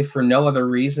 just if for no other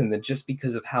reason than just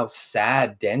because of how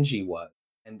sad Denji was.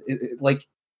 And like,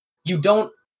 you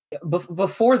don't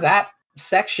before that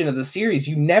section of the series,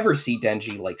 you never see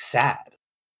Denji, like, sad.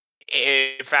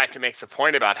 In fact, it makes a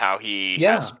point about how he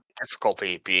has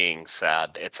difficulty being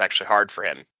sad. It's actually hard for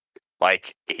him.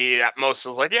 Like, he at most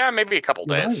is like, yeah, maybe a couple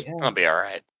days. Right, yeah. I'll be all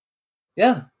right.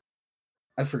 Yeah.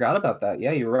 I forgot about that.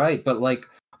 Yeah, you're right. But, like,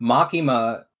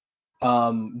 Makima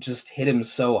just hit him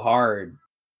so hard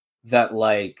that,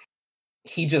 like,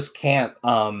 he just can't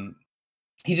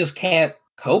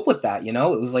cope with that, you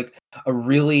know? It was like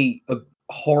a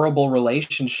horrible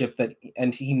relationship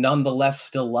and he nonetheless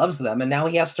still loves them, and now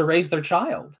he has to raise their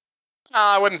child.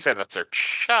 I wouldn't say that's their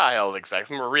child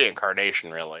exactly. More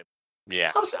reincarnation, really.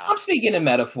 Yeah. I'm speaking in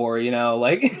metaphor, you know,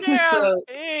 like.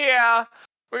 Yeah.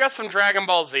 We got some Dragon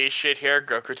Ball Z shit here.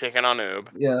 Goku taking on Oob.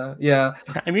 Yeah.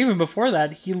 I mean, even before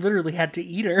that, he literally had to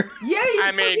eat her. Yeah,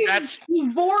 he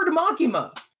vored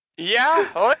Makima. Yeah,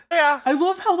 oh yeah. I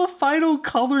love how the final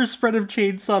color spread of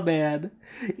Chainsaw Man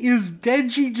is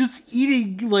Denji just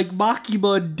eating, like,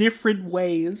 Makima in different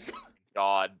ways.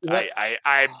 God,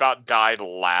 I about died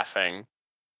laughing.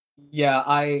 Yeah,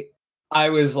 I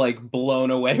was, like,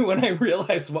 blown away when I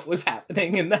realized what was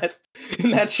happening in that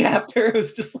chapter. It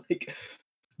was just like,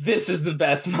 this is the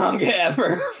best manga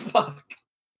ever. Fuck.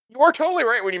 You're totally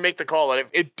right when you make the call that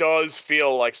it does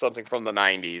feel like something from the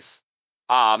 90s.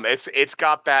 It's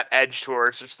got that edge to it.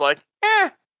 It's just like,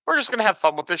 we're just gonna have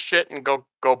fun with this shit and go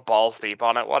balls deep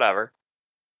on it, whatever.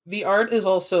 The art is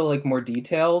also, like, more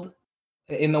detailed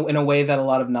in a way that a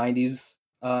lot of 90s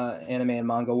anime and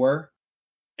manga were.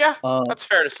 Yeah, that's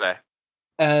fair to say.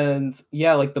 And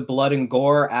yeah, like, the blood and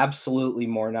gore, absolutely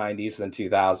more 90s than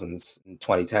 2000s and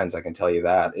 2010s, I can tell you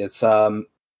that. It's I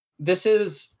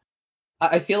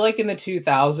feel like in the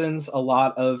 2000s, a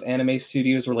lot of anime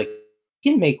studios were like,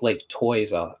 we can make, like,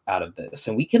 toys out of this,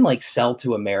 and we can, like, sell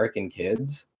to American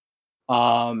kids.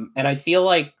 And I feel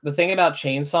like the thing about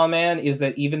Chainsaw Man is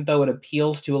that even though it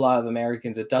appeals to a lot of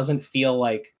Americans, it doesn't feel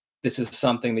like this is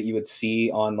something that you would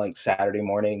see on, like, Saturday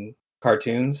morning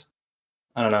cartoons.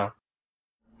 I don't know.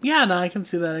 Yeah, no, I can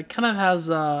see that. It kind of has,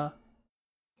 I'm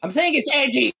saying it's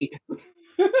edgy!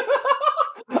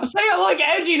 I'm saying I like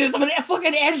edginess! I'm a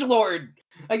fucking edgelord!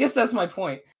 I guess that's my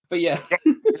point. But yeah.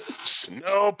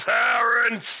 No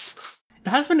parents! It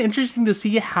has been interesting to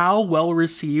see how well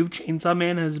received Chainsaw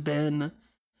Man has been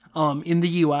in the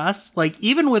US. Like,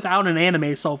 even without an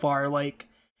anime so far, like,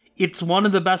 it's one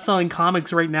of the best-selling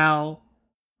comics right now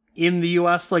in the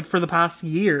US, like, for the past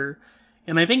year.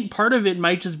 And I think part of it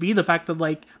might just be the fact that,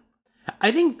 like,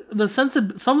 I think some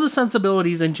of the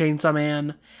sensibilities in Chainsaw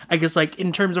Man, I guess, like,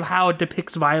 in terms of how it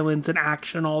depicts violence and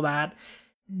action, all that,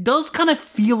 does kind of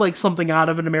feel like something out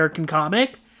of an American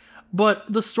comic, but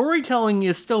the storytelling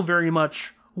is still very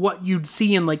much what you'd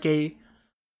see in, like, a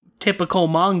typical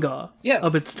manga Yeah.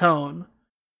 of its tone.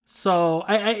 So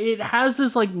it has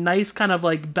this like nice kind of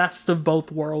like best of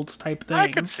both worlds type thing. I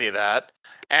could see that.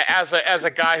 As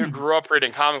a guy who grew up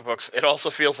reading comic books, it also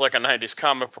feels like a 90s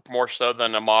comic book more so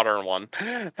than a modern one.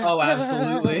 Oh,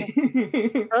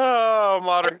 absolutely. Oh,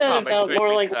 modern It comics felt make more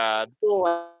me like- sad.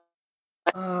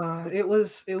 It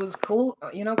was cool.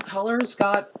 You know,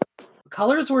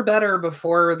 colors were better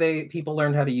before people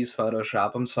learned how to use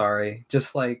Photoshop. I'm sorry.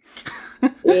 Just like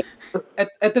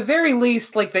at the very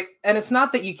least, like and it's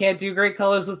not that you can't do great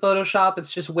colors with Photoshop,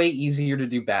 it's just way easier to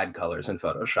do bad colors in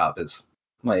Photoshop is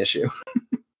my issue.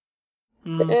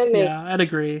 Yeah, I'd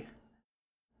agree.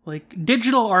 Like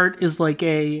digital art is like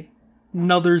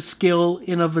another skill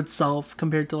in of itself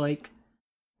compared to like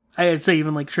I'd say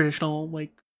even like traditional like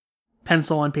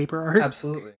pencil on paper art.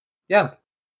 Absolutely. Yeah.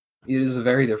 It is a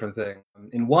very different thing.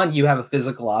 In one, you have a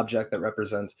physical object that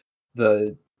represents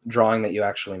the drawing that you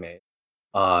actually made.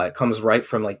 It comes right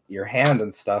from like your hand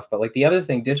and stuff. But like the other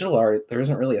thing, digital art, there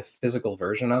isn't really a physical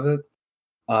version of it.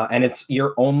 And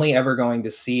you're only ever going to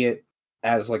see it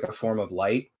as like a form of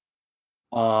light.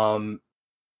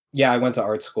 Yeah, I went to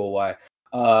art school. Why?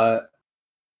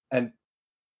 And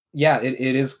yeah, it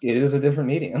is a different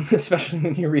medium, especially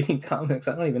when you're reading comics.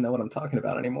 I don't even know what I'm talking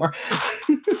about anymore.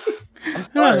 I'm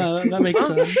sorry. Yeah, that makes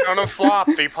sense. Shonen Flop,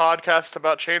 the podcast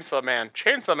about Chainsaw Man.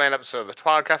 Chainsaw Man episode, the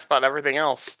podcast about everything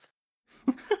else.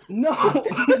 No,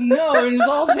 it is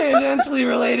all tangentially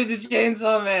related to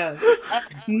Chainsaw Man.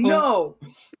 No.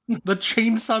 The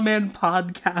Chainsaw Man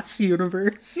podcast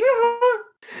universe.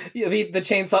 Yeah, the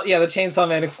Chainsaw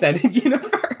Man extended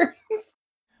universe.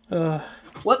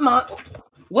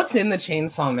 What's in the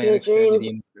Chainsaw Man extended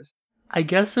universe? I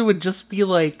guess it would just be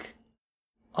like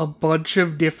a bunch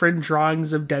of different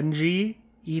drawings of Denji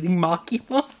eating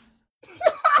Makima.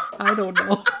 I don't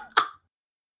know.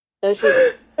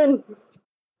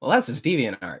 Well, that's just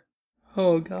DeviantArt.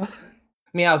 Oh god.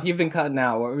 Meowth, you've been cutting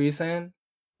out. What were you saying?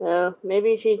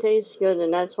 Maybe she tastes good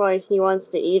and that's why he wants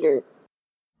to eat her.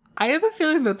 I have a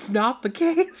feeling that's not the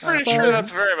case. Pretty sure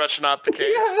that's very much not the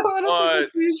case. I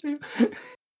don't think that's the issue.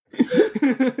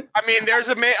 I mean, there's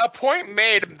a point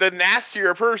made. The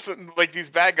nastier person, like these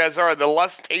bad guys are, the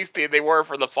less tasty they were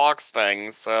for the Fox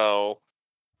thing. So,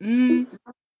 well,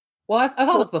 I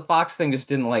thought the Fox thing just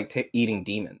didn't like eating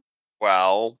demons.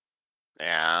 well,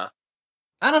 yeah.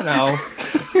 I don't know.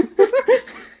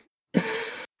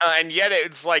 And yet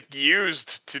it's like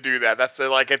used to do that. That's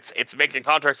like it's making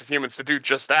contracts with humans to do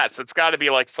just that. So it's got to be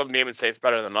like some demons taste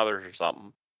better than others or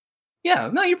something.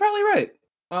 Yeah, no, you're probably right.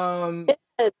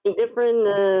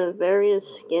 Different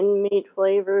various skin meat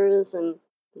flavors and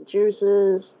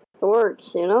juices. It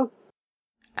works, you know?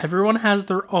 Everyone has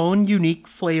their own unique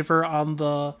flavor on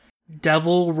the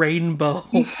devil rainbow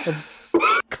of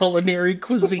culinary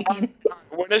cuisine.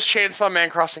 When is Chainsaw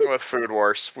Man crossing with Food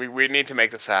Wars? We need to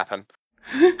make this happen.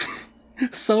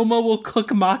 Soma will cook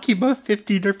Makima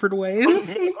 50 different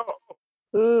ways.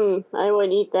 I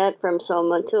would eat that from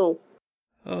Soma too.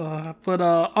 But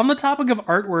on the topic of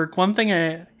artwork, one thing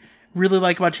I really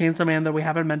like about Chainsaw Man that we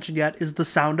haven't mentioned yet is the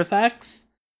sound effects.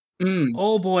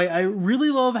 Oh boy, I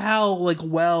really love how like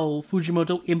well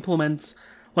Fujimoto implements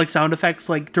like sound effects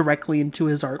like directly into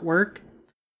his artwork.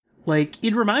 Like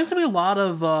it reminds me a lot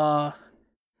of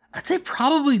I'd say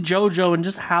probably JoJo and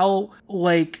just how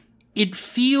like it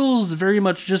feels very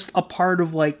much just a part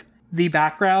of like the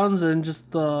backgrounds and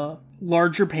just the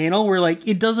larger panel where like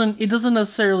it doesn't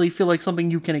necessarily feel like something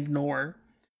you can ignore.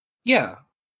 Yeah.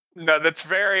 No, that's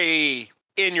very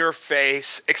in your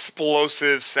face,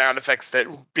 explosive sound effects that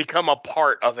become a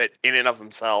part of it in and of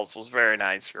themselves was very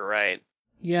nice, you're right.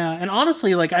 Yeah, and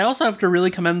honestly, like I also have to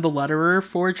really commend the letterer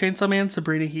for Chainsaw Man,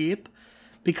 Sabrina Heap,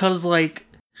 because like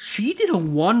she did a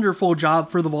wonderful job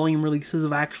for the volume releases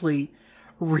of actually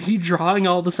redrawing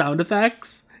all the sound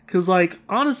effects. Because, like,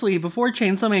 honestly, before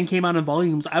Chainsaw Man came out in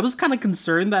volumes, I was kind of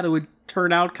concerned that it would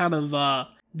turn out kind of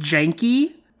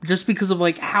janky, just because of,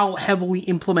 like, how heavily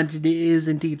implemented it is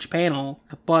into each panel.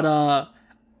 But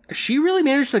she really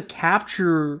managed to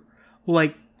capture,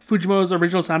 like, Fujimoto's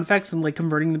original sound effects and, like,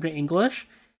 converting them to English.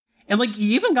 And, like,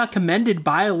 he even got commended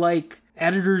by, like,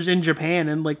 editors in Japan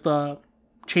and, like, the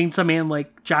Chainsaw Man,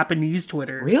 like, Japanese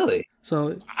Twitter. Really?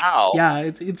 So, wow. Yeah,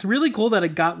 it's really cool that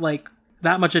it got, like,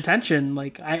 that much attention.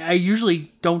 Like, I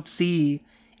usually don't see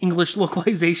English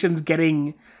localizations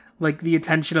getting, like, the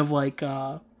attention of, like,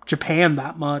 Japan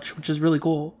that much, which is really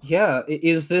cool. Yeah,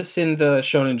 is this in the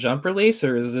Shonen Jump release,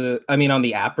 or is it, I mean, on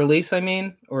the app release,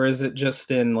 or is it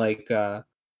just in, like,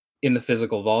 in the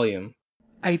physical volume?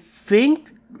 I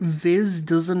think Viz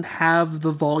doesn't have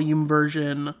the volume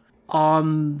version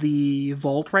on the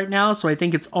Vault right now, so I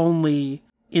think it's only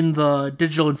in the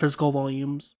digital and physical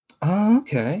volumes. Oh,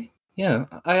 okay. Yeah.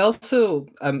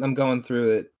 I'm going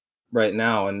through it right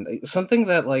now, and something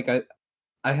that like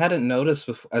I hadn't noticed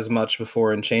as much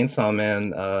before in Chainsaw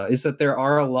Man is that there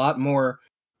are a lot more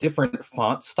different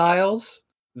font styles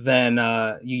than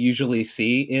you usually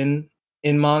see in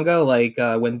manga. Like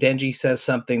when Denji says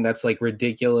something that's like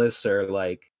ridiculous or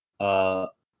like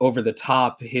over the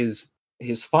top, his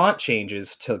font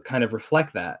changes to kind of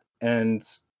reflect that. And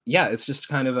yeah, it's just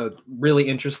kind of a really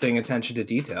interesting attention to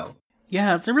detail.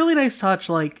 Yeah, it's a really nice touch.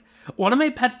 Like, one of my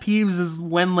pet peeves is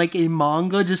when, like, a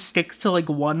manga just sticks to, like,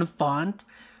 one font,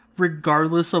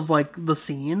 regardless of, like, the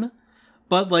scene.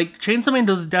 But, like, Chainsaw Man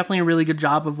does definitely a really good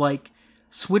job of, like,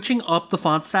 switching up the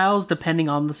font styles depending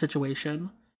on the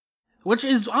situation. Which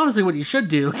is honestly what you should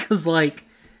do, because, like,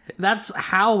 that's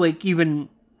how, like, even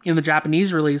in the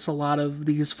Japanese release, a lot of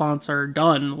these fonts are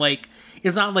done. Like,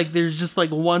 it's not like there's just,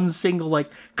 like, one single, like,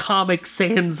 Comic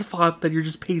Sans font that you're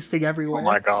just pasting everywhere. Oh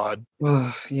my god.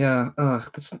 Ugh, yeah. Ugh,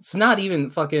 it's not even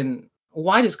fucking.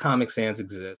 Why does Comic Sans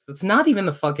exist? That's not even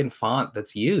the fucking font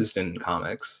that's used in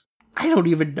comics. I don't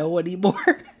even know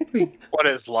anymore. What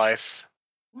is life?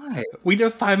 Why? We need to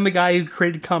find the guy who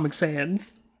created Comic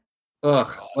Sans.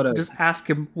 Ugh, what a Just ask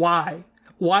him why.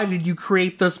 Why did you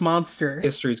create this monster?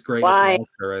 history's greatest Why?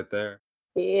 monster right there.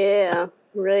 Yeah,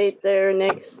 right there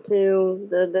next to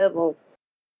the devil.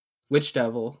 Which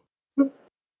devil?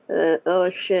 Oh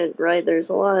shit, right,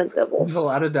 there's a lot of There's devils. a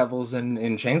lot of devils in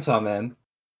Chainsaw Man.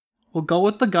 We'll go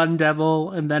with the Gun Devil,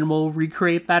 and then we'll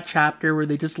recreate that chapter where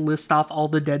they just list off all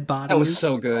the dead bodies. That was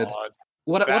so good. God.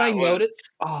 What I That noticed?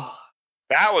 Oh,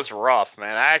 That was rough,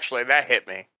 man. That hit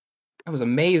me. that was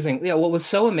amazing. Yeah, what was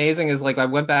so amazing is like I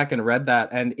went back and read that,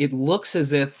 and it looks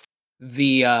as if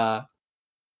the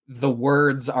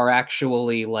words are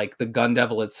actually like the Gun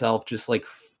Devil itself, just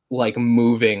like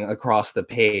moving across the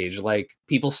page. Like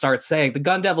people start saying the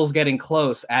Gun Devil's getting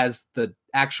close as the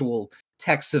actual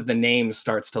text of the name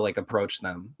starts to like approach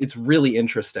them. It's really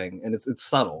interesting and it's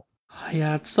subtle.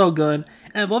 Yeah, it's so good.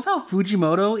 And I love how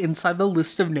Fujimoto, inside the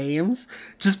list of names,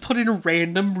 just put in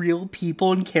random real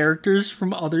people and characters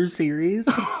from other series.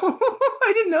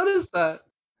 I didn't notice that.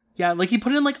 Yeah, like he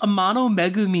put in like Amano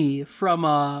Megumi from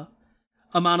Amano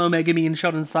Megumi in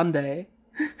Shonen Sunday.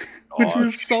 Which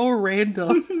was so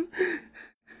random.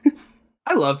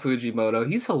 I love Fujimoto.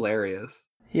 He's hilarious.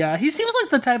 Yeah, he seems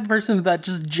like the type of person that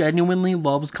just genuinely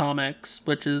loves comics,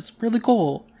 which is really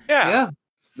cool. Yeah.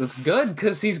 That's good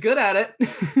because he's good at it.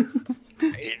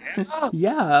 Yeah.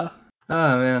 Yeah.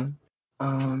 Oh man.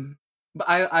 But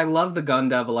I love the Gun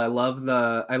Devil. I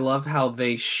love how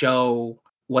they show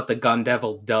what the Gun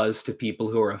Devil does to people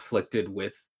who are afflicted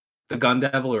with the Gun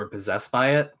Devil or possessed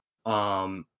by it.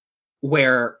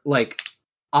 Where like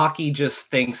Aki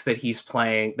just thinks that he's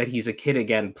a kid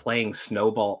again playing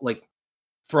snowball, like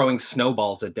throwing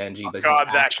snowballs at Denji, but God,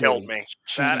 he's that killed actually me.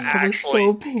 shooting That It was Actually,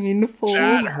 so painful.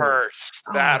 That Jesus. hurts.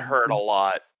 That Oh, hurt a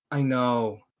lot. I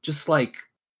know. Just like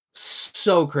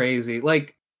so crazy.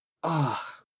 Like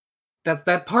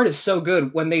that part is so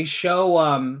good when they show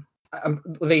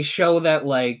that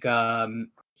like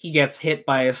he gets hit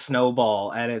by a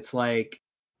snowball and it's like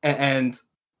and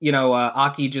you know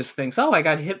Aki just thinks, "Oh, I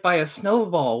got hit by a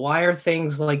snowball. Why are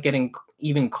things like getting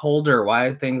even colder? Why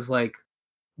are things like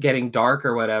getting dark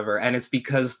or whatever?" And it's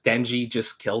because Denji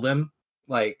just killed him.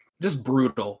 Like just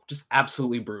brutal, just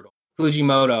absolutely brutal.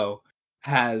 Fujimoto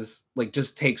has like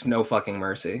just takes no fucking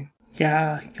mercy.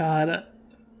 Yeah, God.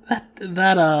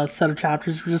 That set of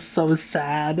chapters were just so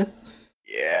sad.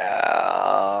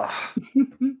 Yeah.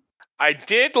 I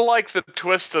did like the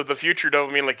twist of the future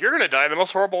dopamine, like, you're gonna die in the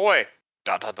most horrible way. ...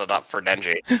 for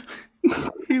Denji.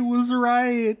 He was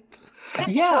right.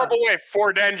 Yeah. Horrible way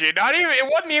for Denji.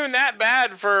 It wasn't even that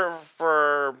bad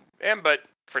for him, but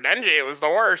for Denji it was the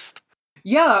worst.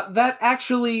 Yeah,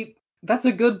 that's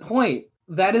a good point.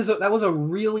 That was a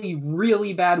really,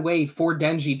 really bad way for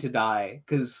Denji to die.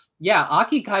 Because, yeah,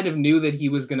 Aki kind of knew that he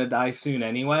was going to die soon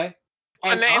anyway.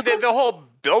 And the whole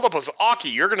buildup was, Aki,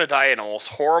 you're going to die in a most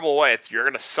horrible way. You're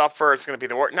going to suffer. It's going to be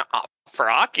the worst. No, for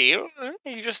Aki,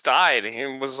 he just died.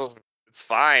 It's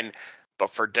fine. But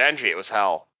for Denji, it was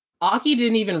hell. Aki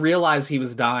didn't even realize he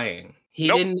was dying.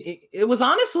 It was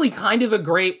honestly kind of a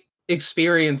great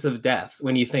experience of death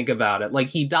when you think about it. Like,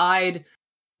 he died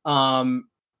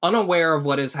unaware of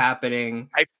what is happening.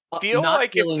 I feel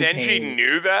like if Denji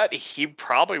knew that, he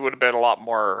probably would have been a lot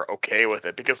more okay with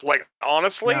it. Because, like,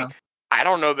 honestly, yeah. I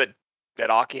don't know that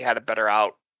Aki had a better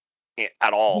out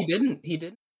at all. He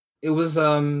didn't. It was,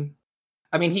 I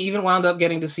mean, he even wound up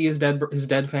getting to see his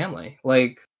dead family.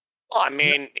 Like, Well, I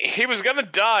mean, he was gonna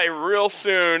die real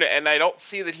soon, and I don't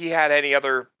see that he had any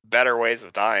other better ways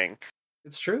of dying.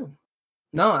 It's true.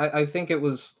 No, I think it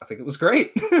was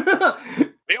great.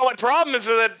 The only problem is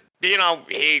that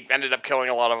he ended up killing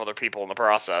a lot of other people in the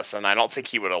process, and I don't think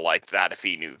he would have liked that if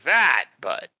he knew that.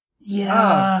 But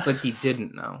but he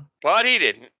didn't know. But he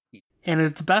didn't. And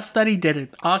it's best that he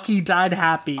didn't. Aki died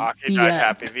happy. Aki died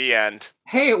happy. The end.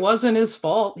 Hey, it wasn't his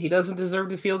fault. He doesn't deserve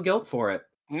to feel guilt for it.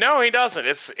 No, he doesn't.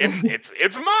 It's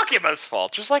Makima's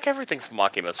fault, just like everything's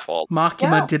Makima's fault.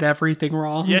 Makima did everything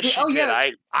wrong. Yes, she did.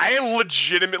 Yeah. I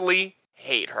legitimately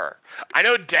hate her. I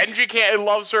know Denji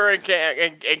loves her and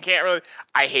can't really.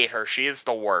 I hate her. She is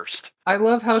the worst. I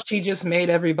love how she just made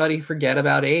everybody forget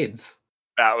about AIDS.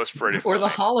 That was pretty funny. Or the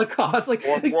Holocaust, like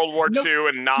World War II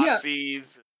and Nazis.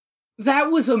 Yeah.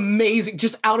 That was amazing.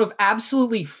 Just out of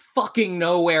absolutely fucking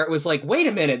nowhere, it was like, wait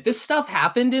a minute, this stuff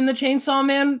happened in the Chainsaw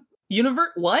Man universe?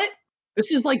 What?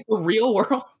 This is like the real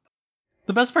world?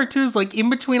 The best part too is like in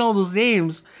between all those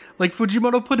names, like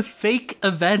Fujimoto put fake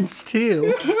events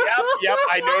too. Yep,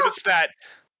 I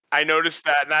noticed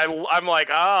that, and I'm like,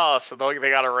 oh, so they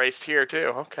got erased here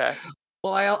too. Okay.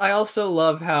 Well, I also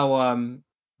love how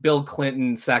Bill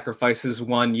Clinton sacrifices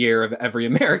 1 year of every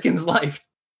American's life.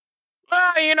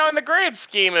 Well, in the grand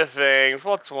scheme of things,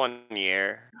 what's 1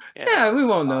 year? Yeah, we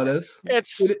won't notice.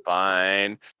 It's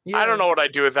fine. Yeah. I don't know what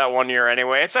I'd do with that 1 year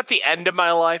anyway. It's at the end of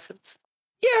my life.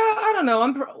 Yeah, I don't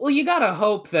know. Well, you gotta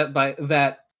hope that by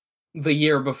the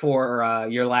year before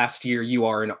your last year, you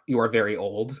are very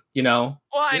old. Well,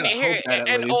 and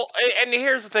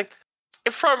here's the thing,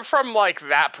 from like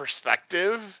that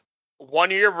perspective,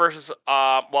 1 year versus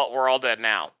we're all dead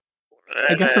now.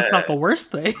 I guess that's not the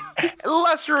worst thing.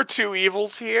 Lesser of two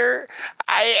evils here.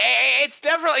 It's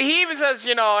definitely. He even says,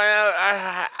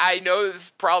 I know this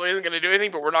probably isn't going to do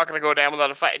anything, but we're not going to go down without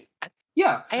a fight.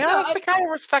 Yeah, I honestly kind of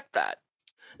respect that.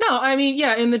 No, I mean,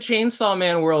 yeah, in the Chainsaw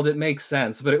Man world, it makes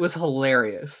sense, but it was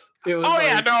hilarious. It was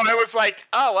it was like,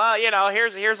 oh well,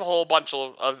 here's a whole bunch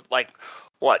of like,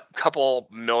 what, couple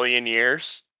million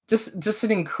years. Just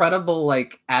an incredible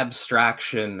like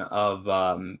abstraction of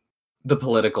the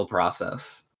political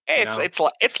process.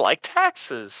 It's like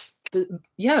taxes.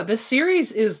 This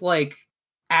series is like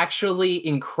actually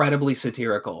incredibly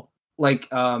satirical. Like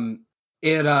a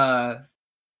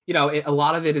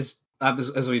lot of it is,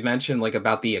 as we mentioned, like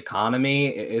about the economy.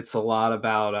 It's a lot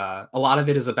of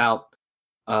it is about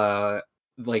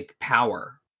like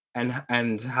power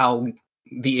and how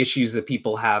the issues that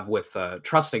people have with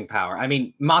trusting power. I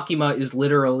mean, Makima is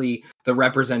literally the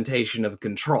representation of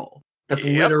control. That's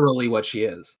literally what she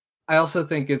is. I also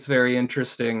think it's very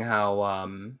interesting how,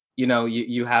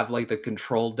 you have like the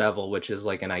control devil, which is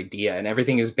like an idea, and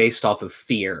everything is based off of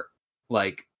fear.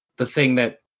 Like the thing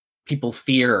that people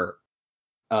fear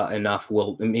enough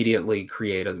will immediately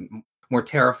create a more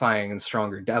terrifying and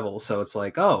stronger devil. So it's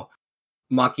like, oh,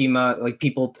 Makima, like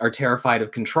people are terrified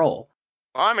of control.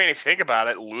 Well, I mean, if you think about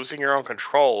it, losing your own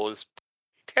control is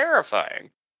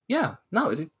terrifying. Yeah, no,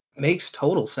 it makes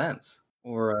total sense.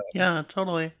 Yeah,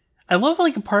 totally. I love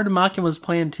like a part of Makima's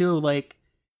plan too. Like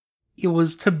it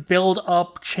was to build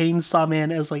up Chainsaw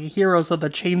Man as like a hero, so the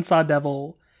Chainsaw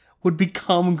Devil would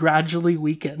become gradually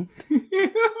weakened.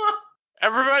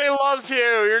 Everybody loves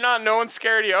you. No one's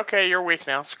scared of you. Okay, you're weak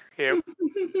now. Screw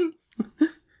you.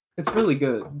 It's really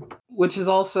good. Which is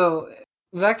also,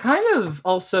 that kind of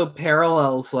also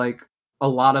parallels like a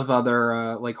lot of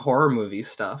other like horror movie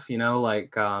stuff,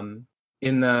 like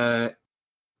in the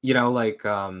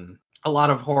a lot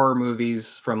of horror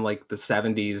movies from like the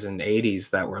 70s and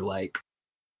 80s that were like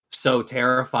so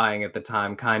terrifying at the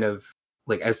time, kind of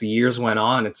like as the years went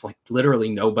on, it's like literally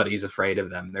nobody's afraid of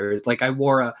them. There's like I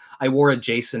wore a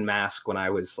Jason mask when I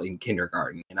was in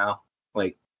kindergarten,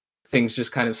 like things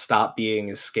just kind of stop being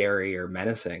as scary or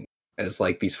menacing as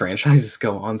like these franchises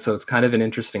go on. So it's kind of an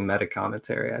interesting meta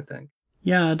commentary, I think.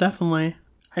 Yeah, definitely.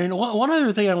 I mean, one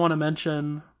other thing I want to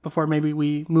mention before maybe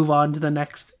we move on to the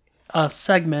next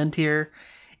segment here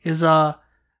is the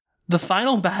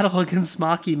final battle against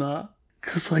Makima.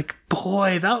 Cause like,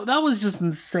 boy, that was just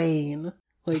insane.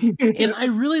 Like, and I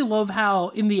really love how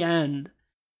in the end,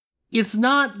 it's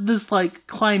not this like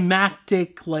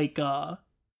climactic like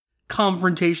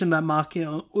confrontation with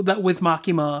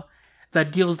Makima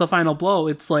that deals the final blow.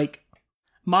 It's like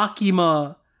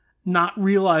Makima not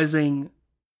realizing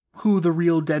who the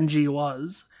real Denji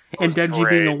was. And Denji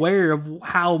being aware of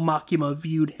how Makima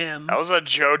viewed him. That was a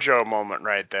JoJo moment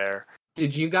right there.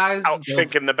 Did you guys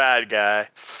outthinking the bad guy?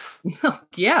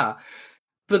 Yeah.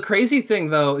 The crazy thing,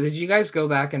 though, did you guys go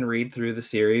back and read through the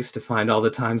series to find all the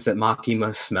times that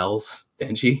Makima smells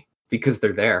Denji because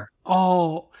they're there.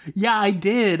 Oh, yeah, I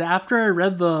did. After I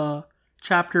read the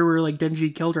chapter where like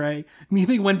Denji killed her, I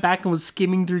immediately went back and was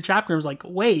skimming through chapter. I was like,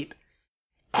 wait,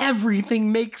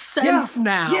 everything makes sense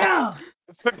now. Yeah.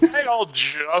 I all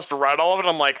just read all of it.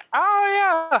 I'm like,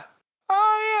 oh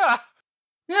yeah.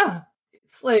 Yeah.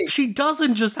 It's like She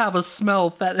doesn't just have a smell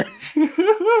fetish.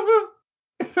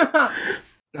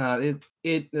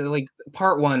 it like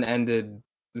part 1 ended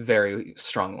very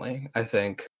strongly, I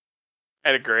think.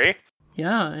 I'd agree.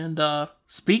 Yeah, and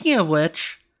speaking of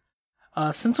which,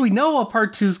 since we know a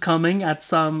part 2's coming at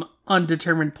some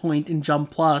undetermined point in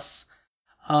Jump Plus,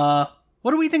 what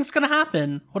do we think's gonna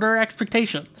happen? What are our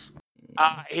expectations?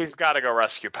 He's got to go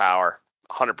rescue Power.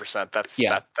 100%.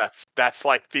 That's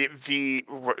like the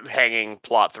hanging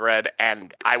plot thread,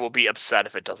 and I will be upset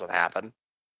if it doesn't happen.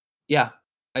 Yeah,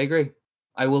 I agree.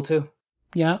 I will too.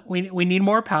 Yeah, we need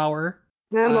more Power.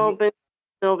 I'm hoping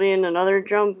there'll be in another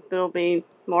Jump. It'll be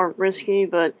more risky,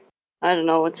 but I don't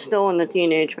know. It's still in the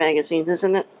teenage magazines,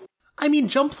 isn't it? I mean,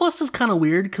 Jump Plus is kind of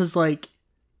weird because, like,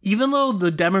 even though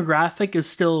the demographic is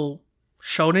still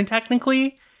shonen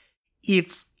technically,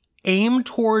 it's aimed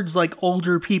towards, like,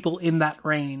 older people in that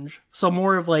range. So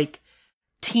more of, like,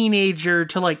 teenager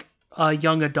to, like, a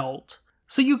young adult.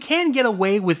 So you can get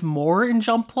away with more in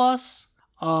Jump Plus,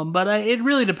 but it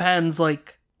really depends,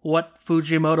 like, what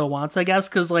Fujimoto wants, I guess,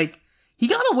 because, like, he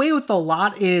got away with a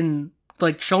lot in,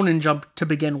 like, Shonen Jump to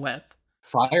begin with.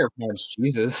 Fire Punch,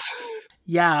 Jesus.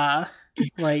 Yeah,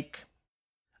 like,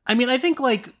 I mean, I think,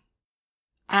 like,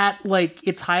 at, like,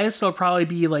 its highest, it'll probably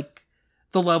be, like,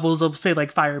 the levels of, say,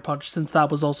 like, Fire Punch, since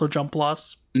that was also Jump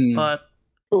Plus. But,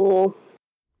 Cool.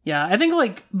 yeah, I think,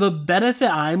 like, the benefit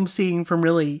I'm seeing from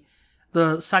really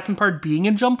the second part being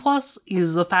in Jump Plus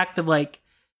is the fact that, like,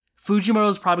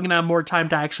 Fujimoto's probably gonna have more time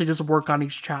to actually just work on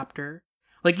each chapter.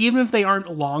 Like, even if they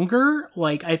aren't longer,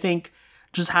 like, I think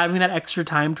just having that extra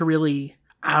time to really,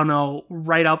 I don't know,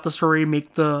 write out the story,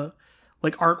 make the,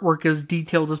 like, artwork as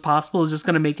detailed as possible is just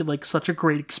gonna make it, like, such a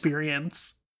great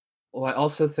experience. Well, I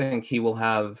also think he will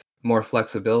have more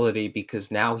flexibility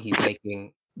because now he's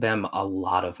making them a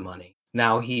lot of money.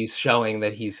 Now he's showing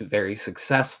that he's very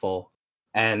successful.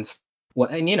 And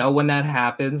you know, when that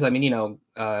happens, I mean, you know,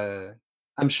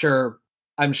 I'm sure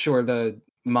the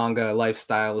manga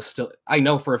lifestyle is still, I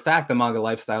know for a fact the manga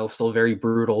lifestyle is still very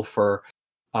brutal for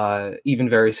even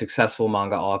very successful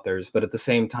manga authors, but at the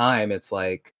same time it's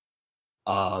like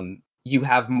you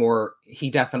have more, he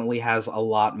definitely has a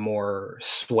lot more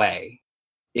sway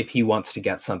if he wants to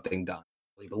get something done.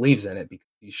 He believes in it because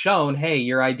he's shown, hey,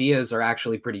 your ideas are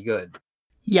actually pretty good.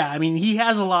 Yeah, I mean, he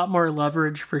has a lot more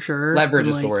leverage for sure. Leverage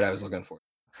and, is the like, word I was looking for.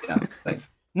 Yeah, thank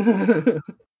you.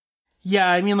 Yeah,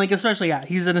 I mean, like, especially, yeah,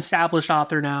 he's an established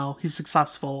author now. He's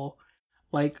successful.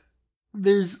 Like,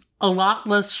 there's a lot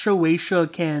less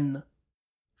Shueisha can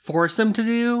force him to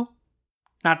do.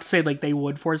 Not to say, like, they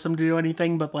would force him to do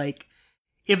anything, but, like,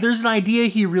 if there's an idea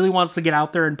he really wants to get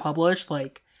out there and publish,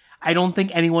 like, I don't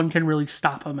think anyone can really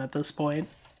stop him at this point.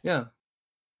 Yeah.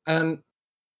 And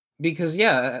because,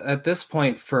 yeah, at this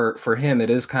point for him,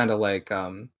 it is kind of like,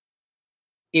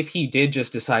 if he did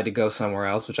just decide to go somewhere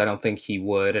else, which I don't think he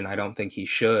would, and I don't think he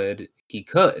should, he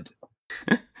could.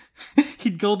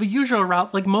 He'd go the usual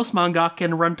route like most mangaka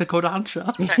and run to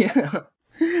Kodansha.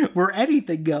 Yeah. Where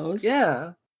anything goes.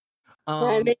 Yeah.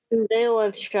 I mean, they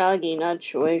left Shaggy, not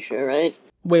Shueisha, right?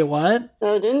 Wait, what?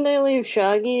 Oh, didn't they leave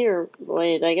Shaggy? Or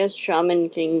wait, I guess Shaman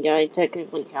King guy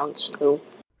technically counts too.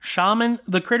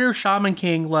 The creator of Shaman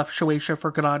King left Shueisha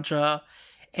for Kodansha,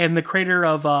 and the creator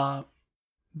of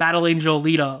Battle Angel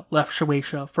Alita left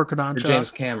Shueisha for Kodansha. Or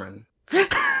James Cameron.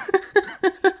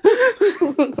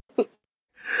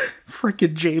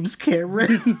 Freaking James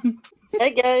Cameron.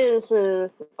 That guy is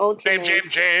Ultraman.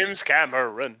 James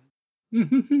Cameron.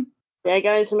 That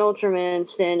guy's an Ultraman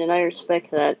stan, and I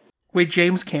respect that. Wait,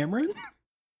 James Cameron?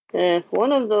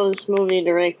 One of those movie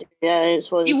director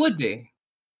guys was. He would be.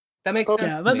 That makes sense.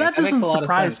 Yeah, to me. that makes doesn't a lot of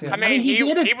surprise sense. me. Yeah. I mean, he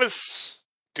did it. he was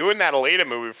doing that Alita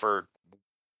movie for.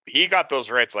 He got those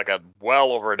rights like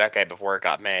well over a decade before it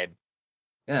got made.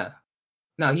 Yeah.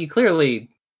 No, he clearly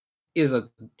is a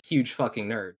huge fucking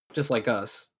nerd, just like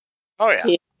us. Oh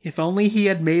yeah. If only he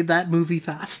had made that movie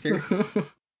faster.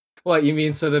 What, you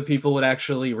mean so that people would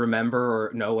actually remember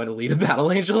or know what Alita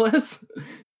Battle Angel is?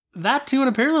 That too, and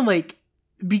apparently, like,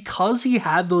 because he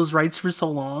had those rights for so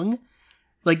long,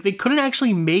 like, they couldn't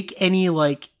actually make any,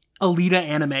 like, Alita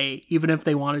anime, even if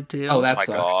they wanted to. Oh, that my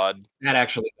sucks. God. That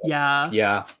actually. Yeah.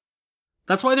 Yeah.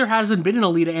 That's why there hasn't been an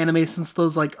Alita anime since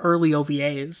those, like, early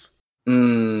OVAs.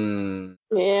 Mm.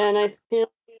 Yeah, and I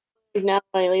feel like now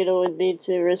Alita would be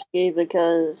too risky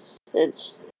because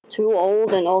it's too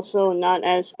old and also not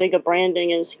as big a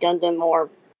branding as Gundam or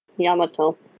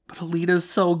Yamato. But Alita's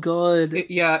so good.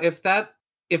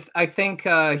 If I think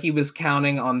he was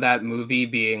counting on that movie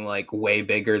being like way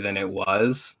bigger than it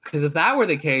was, because if that were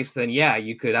the case, then yeah,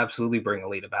 you could absolutely bring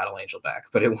Alita Battle Angel back,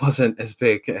 but it wasn't as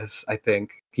big as I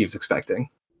think he was expecting.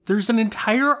 There's an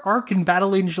entire arc in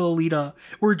Battle Angel Alita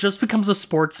where it just becomes a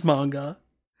sports manga.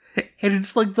 And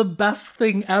it's like the best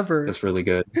thing ever. That's really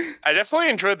good. I definitely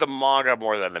enjoyed the manga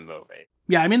more than the movie.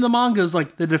 Yeah, I mean, the manga is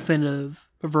like the definitive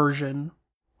version,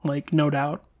 like, no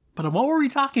doubt. But what were we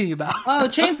talking about?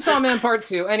 Chainsaw Man Part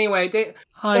 2. Anyway,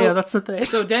 yeah, that's the thing.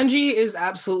 So Denji is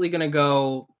absolutely going to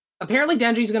go... Apparently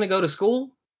Denji's going to go to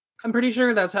school. I'm pretty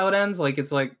sure that's how it ends. Like,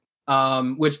 it's like...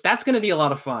 which, that's going to be a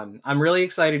lot of fun. I'm really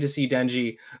excited to see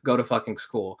Denji go to fucking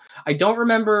school. I don't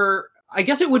remember... I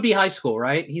guess it would be high school,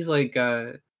 right? He's like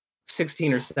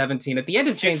 16 or 17. At the end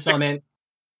of Chainsaw Man...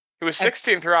 He was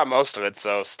 16 throughout most of it,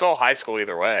 so still high school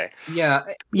either way. Yeah.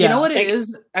 You know what it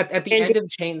is? At the end of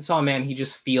Chainsaw Man, he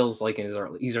just feels like he's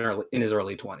in his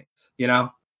early 20s, you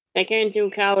know? I can't do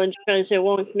college because it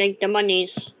won't make the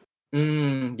monies.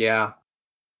 Yeah.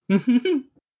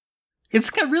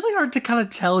 It's really hard to kind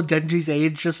of tell Denji's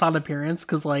age just on appearance,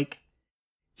 because, like,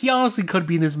 he honestly could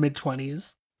be in his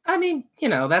mid-20s. I mean, you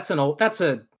know, that's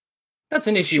an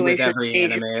issue with every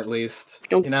anime, at least.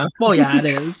 You know? Well, yeah, it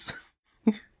is.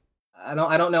 I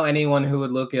don't know anyone who would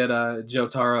look at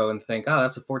Jotaro and think, oh,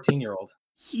 that's a 14-year-old.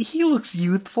 He looks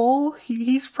youthful.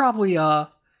 He's probably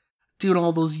doing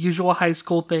all those usual high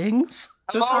school things.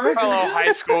 Hello, fellow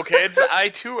high school kids. I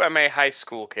too am a high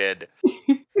school kid.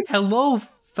 Hello,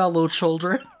 fellow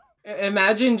children.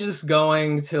 Imagine just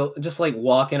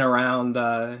walking around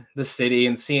the city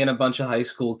and seeing a bunch of high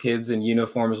school kids in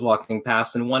uniforms walking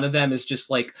past, and one of them is just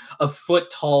like a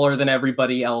foot taller than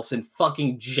everybody else and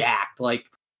fucking jacked, like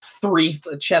 3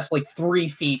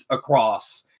 feet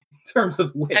across in terms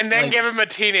of width. And then give him a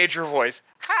teenager voice.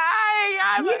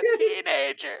 Hi, I'm a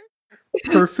teenager.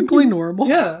 Perfectly normal.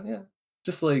 Yeah.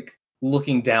 Just like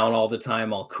looking down all the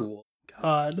time, all cool.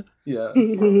 God. Yeah.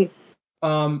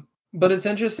 But it's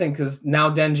interesting because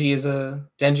now Denji is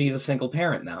a single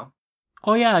parent now.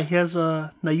 Oh yeah, he has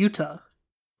a Nayuta.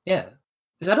 Yeah.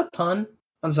 Is that a pun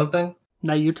on something?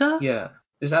 Nayuta? Yeah.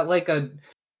 Is that like a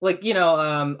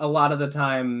lot of the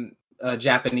time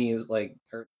Japanese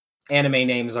or anime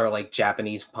names are like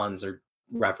Japanese puns or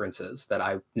references that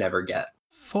I never get.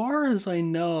 Far as I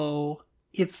know,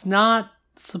 it's not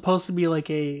supposed to be like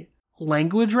a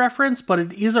language reference, but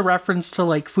it is a reference to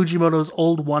like Fujimoto's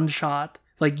old one-shot,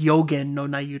 like Yogen no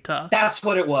Nayuta. That's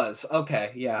what it was.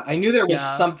 Okay, yeah. I knew there was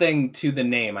something to the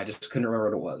name. I just couldn't remember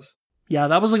what it was. Yeah,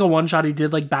 that was like a one-shot he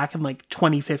did like back in like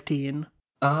 2015.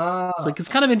 Ah. So, like, it's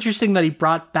kind of interesting that he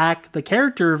brought back the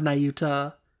character of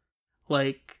Nayuta,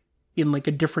 like, in like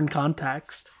a different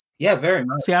context. Yeah, very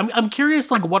much. See, I'm curious,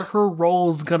 like, what her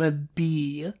role is gonna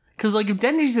be. Because, like, if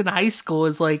Denji's in high school,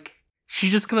 is like,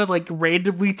 she just gonna, like,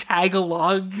 randomly tag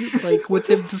along, like, with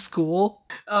him to school?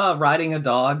 Riding a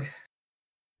dog.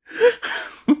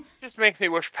 It just makes me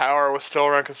wish Power was still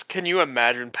around, because can you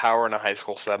imagine Power in a high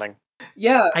school setting?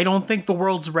 Yeah. I don't think the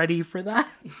world's ready for that.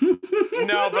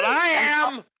 No, but I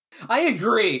am! I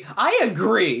agree.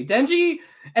 Denji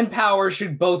and Power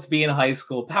should both be in high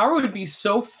school. Power would be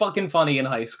so fucking funny in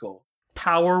high school.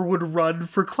 Power would run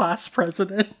for class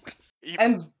president.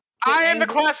 And I am the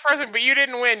class president, but you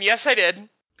didn't win. Yes, I did.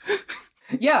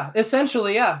 Yeah,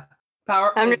 essentially, yeah.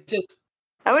 Power I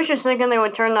was just thinking they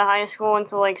would turn the high school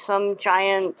into like some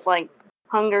giant like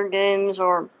Hunger Games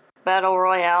or Battle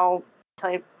Royale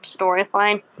type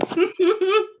storyline.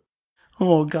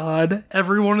 Oh god.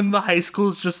 Everyone in the high school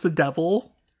is just the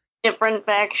devil. Different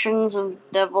factions of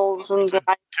devils and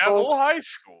Devil High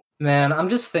School. Man, I'm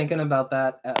just thinking about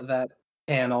that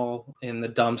panel in the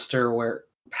dumpster where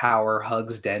Power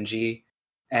hugs Denji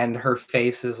and her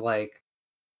face is like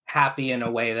happy in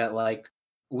a way that like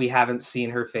we haven't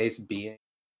seen her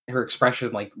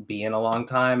expression like be in a long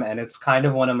time, and it's kind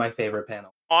of one of my favorite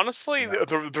panels. Honestly,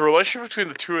 the relationship between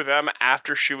the two of them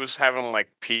after she was having like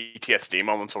PTSD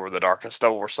moments over the Darkness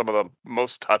Devil were some of the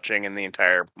most touching in the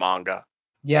entire manga.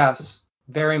 Yes,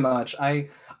 very much. I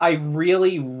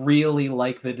really, really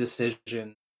like the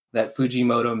decision that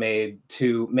Fujimoto made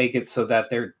to make it so that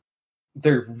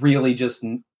they're really just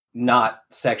not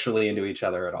sexually into each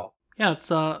other at all. Yeah,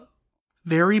 it's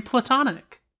very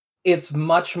platonic. It's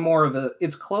much more of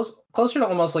it's closer to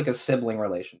almost like a sibling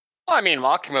relation. Well, I mean,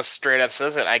 Makima straight up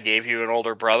says it. I gave you an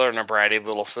older brother and a bratty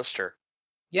little sister.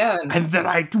 Yeah. And then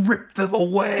I ripped them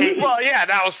away. Well, yeah,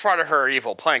 that was part of her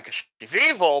evil plan, because she's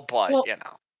evil, but, well, you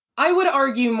know. I would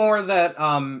argue more that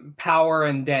Power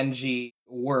and Denji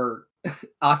were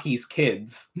Aki's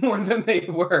kids more than they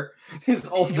were his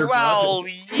older Well,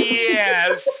 brother.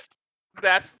 yes,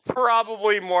 that's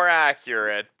probably more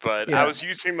accurate, but I Yeah. was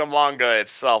using the manga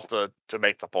itself to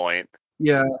make the point.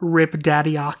 Yeah. Rip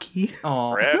Daddy Aki.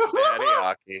 Oh. Rip Daddy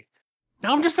Aki.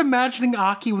 Now I'm just imagining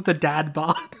Aki with a dad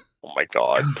bod. Oh my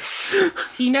god.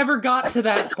 He never got to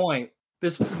that point.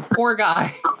 This poor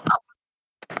guy.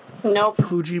 Nope.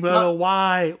 Fujimoto,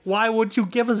 why? Why would you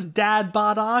give us dad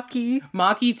bod Aki?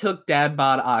 Maki took dad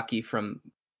bod Aki from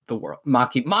the world.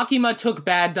 Makima took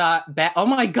oh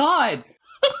my god!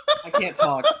 I can't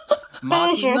talk.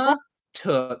 Makima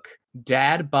took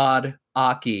dad bod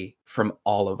Aki from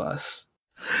all of us.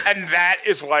 And that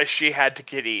is why she had to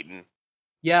get eaten.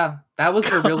 Yeah, that was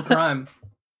her real crime.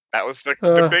 That was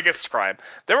the biggest crime.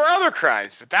 There were other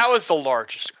crimes, but that was the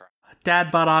largest crime.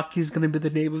 Dad bod Aki is going to be the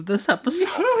name of this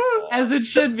episode. As it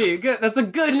should be. Good. That's a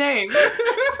good name.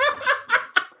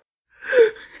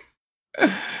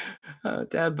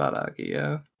 Dad bod Aki,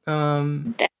 yeah.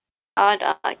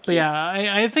 But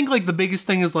yeah, I think like the biggest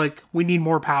thing is like we need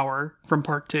more power from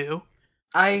part 2.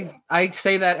 I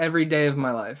say that every day of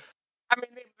my life. I mean,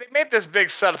 they made this big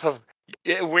setup of,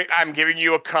 I'm giving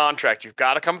you a contract. You've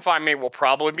got to come find me. We'll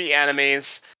probably be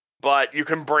enemies, but you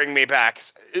can bring me back.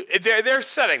 They're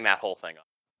setting that whole thing up.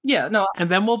 Yeah, no. And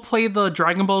then we'll play the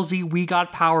Dragon Ball Z We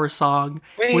Got Power song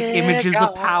with images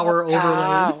of power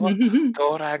overlaid.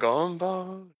 Dragon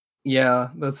Ball. Yeah,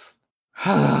 that's...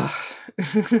 I'm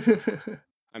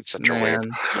such a Man.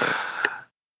 weeb.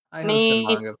 I host a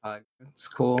manga podcast. It's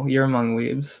cool. You're among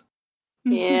weebs.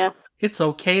 Yeah. It's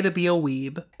okay to be a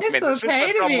weeb. It's This okay is the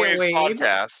to be a Dumb Waves weeb.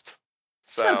 podcast.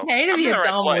 It's So, okay to I'm be in a the right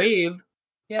dumb place. weeb.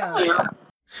 Yeah.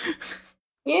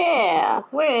 Yeah.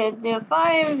 We're the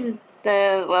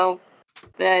 5,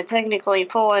 technically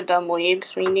 4 dumb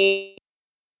weebs. We need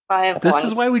 5 This one.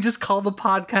 is why we just call the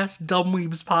podcast Dumb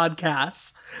Weebs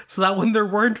Podcast. So that when there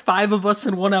weren't 5 of us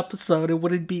in one episode, it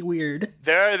wouldn't be weird.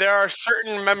 There are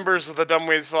certain members of the Dumb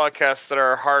Waves podcast that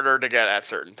are harder to get at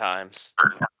certain times.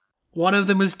 One of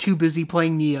them is too busy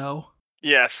playing Neo.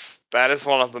 Yes, that is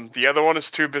one of them. The other one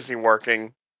is too busy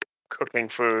working, cooking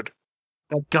food.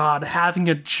 God, having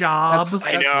a job. That's-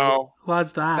 I know.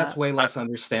 What's that? That's way less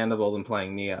understandable than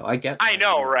playing Neo. I get. I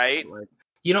know, right? Like,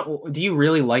 you know, do you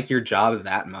really like your job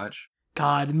that much?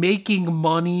 God, making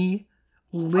money,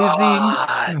 living.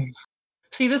 God.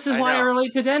 See, this is I why I know.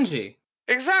 relate to Denji.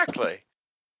 Exactly.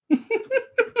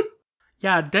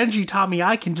 Yeah, Denji taught me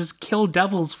I can just kill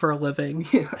devils for a living.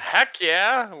 Heck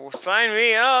yeah. Well, sign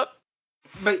me up.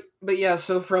 But yeah,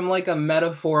 so from like a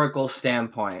metaphorical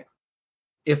standpoint,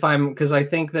 because I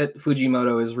think that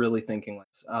Fujimoto is really thinking like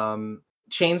this.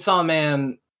 Chainsaw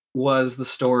Man was the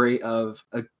story of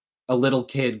a little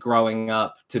kid growing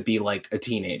up to be like a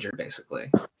teenager, basically.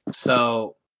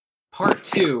 So part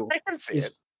 2 I can see is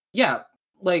it. yeah,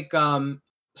 like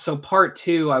so part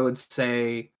 2 I would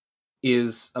say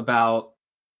is about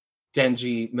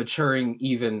Denji maturing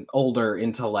even older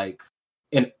into like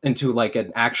into like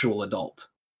an actual adult,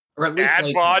 or at least Dad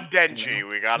like bod Denji.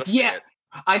 We gotta see Yeah. it.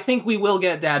 I think we will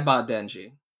get Dad bod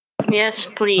Denji. Yes,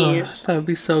 please. That would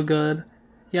be so good.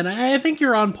 Yeah, and I think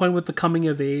you're on point with the coming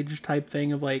of age type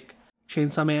thing of like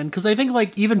Chainsaw Man, because I think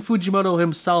like even Fujimoto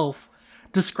himself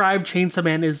described Chainsaw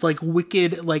Man as like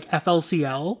wicked, like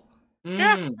FLCL.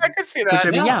 Yeah, I can see Which that. I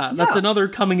mean, Yeah, that's yeah. another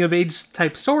coming of age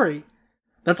type story.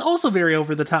 That's also very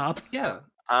over the top. Yeah.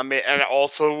 I mean, and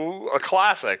also a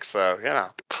classic, so, you know.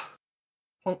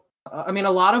 Well, I mean,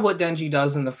 a lot of what Denji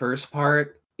does in the first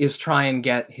part is try and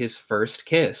get his first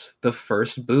kiss, the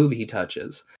first boob he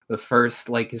touches, the first,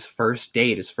 like, his first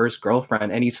date, his first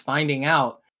girlfriend, and he's finding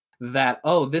out that,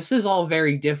 oh, this is all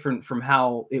very different from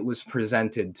how it was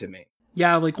presented to me.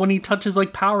 Yeah, like when he touches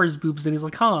like Power's boobs, and he's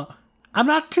like, "Huh, I'm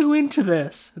not too into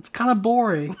this. It's kind of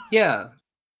boring." Yeah.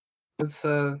 It's,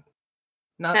 not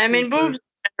I mean, super- boobs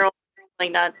in general are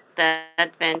like not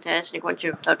that fantastic once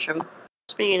you touch them.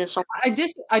 Speaking of something,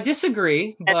 I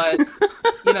disagree, but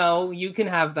you know, you can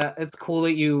have that. It's cool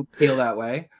that you feel that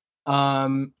way.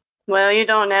 well, you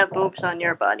don't have boobs on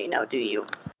your body now, do you?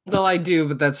 Well, I do,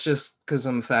 but that's just because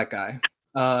I'm a fat guy.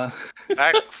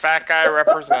 Fat guy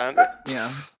represent.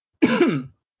 Yeah.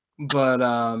 But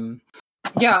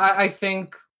yeah, I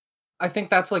think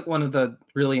that's like one of the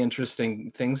really interesting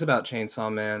things about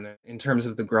Chainsaw Man in terms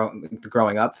of the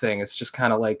growing up thing. It's just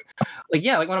kind of like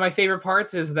yeah, like one of my favorite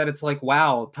parts is that it's like,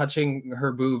 wow, touching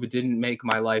her boob didn't make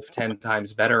my life 10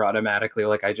 times better automatically.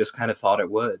 Like I just kind of thought it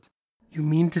would. You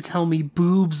mean to tell me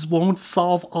boobs won't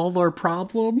solve all our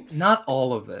problems? Not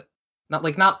all of it.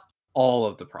 Not all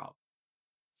of the problems.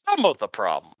 Some of the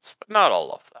problems, but not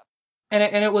all of them.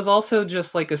 And it was also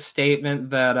just like a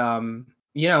statement that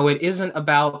it isn't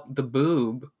about the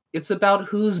boob. It's about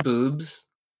whose boobs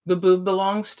the boob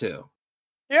belongs to.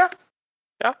 Yeah.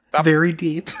 Very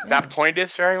deep. That point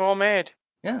is very well made.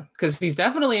 Yeah, because he's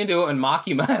definitely into it when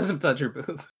Makima has him touch her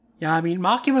boob. Yeah, I mean,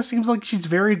 Makima seems like she's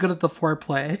very good at the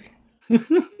foreplay.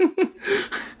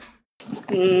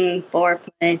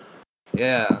 Foreplay.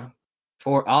 Yeah.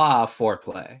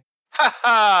 Foreplay.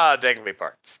 Haha, dangly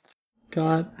parts.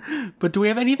 God. But do we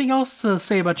have anything else to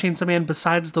say about Chainsaw Man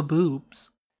besides the boobs?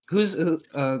 Who's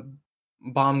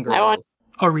Bomb Girl? I want-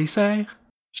 Orise?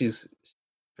 She's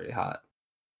pretty hot.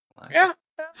 Yeah.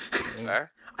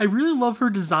 Fair. I really love her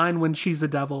design when she's the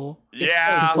devil.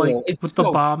 Yeah. It's like, It's with the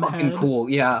so bomb fucking head. cool.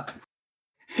 Yeah.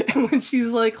 And when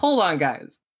she's like, "Hold on,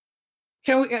 guys,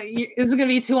 can we? Is it gonna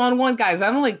be 2-on-1, guys?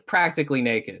 I'm like practically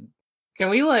naked. Can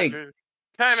we like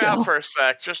Time chill. out for a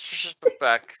sec. Just a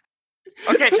sec.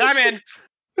 Okay, time in.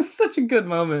 It's such a good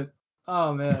moment.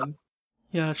 Oh man.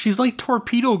 Yeah, she's like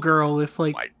Torpedo Girl if Oh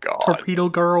like my god. Torpedo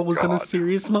Girl was in a God.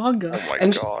 serious manga. Oh my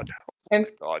And- god. and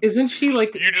God. isn't she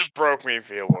like You just broke me,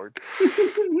 Lord.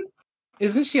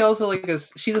 isn't she also like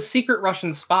she's a secret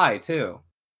Russian spy too?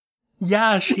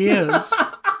 Yeah, she is.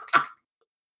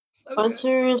 So What's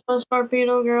good. her supposed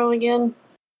Torpedo Girl again?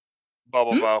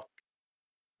 Bubble Bow.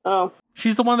 Oh,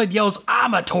 She's the one that yells,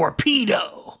 "I'm a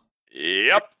torpedo!"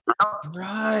 Yep.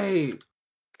 Right.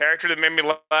 Character that made me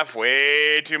laugh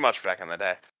way too much back in the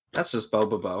day. That's just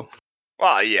Bobobo.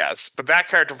 Well, yes, but that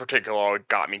character in particular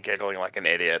got me giggling like an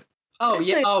idiot. Oh It's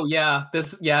yeah. like- Oh yeah.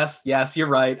 This. Yes. You're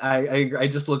right. I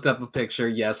just looked up a picture.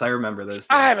 Yes, I remember this.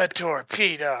 I'm a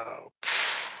torpedo.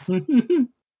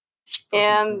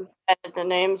 yeah, I'm bad at the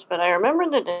names, but I remember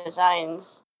the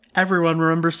designs. Everyone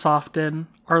remembers Soften,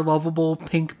 our lovable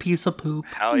pink piece of poop.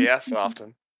 Hell yes,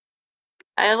 often.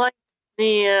 I like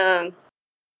the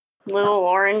little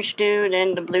orange dude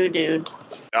and the blue dude.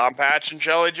 Don Patch and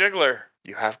Jelly Jiggler.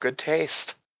 You have good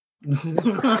taste.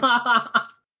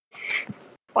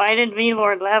 Why did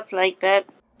V-Lord laugh like that?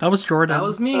 That was Jordan. That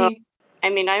was me. I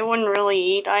mean, I wouldn't really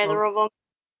eat either of them.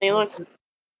 They look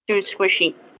too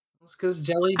squishy. It's because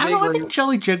Jelly I don't know, I Jiggler. think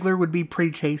Jelly Jiggler would be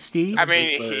pretty tasty. I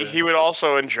mean, he would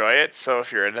also enjoy it, so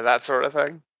if you're into that sort of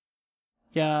thing.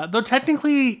 Yeah, though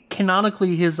technically,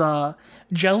 canonically, his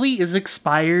jelly is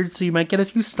expired, so you might get a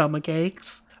few stomach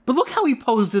aches. But look how he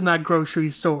posed in that grocery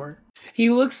store. He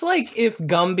looks like if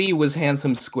Gumby was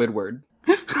handsome Squidward.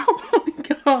 Oh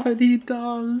my god, he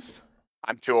does.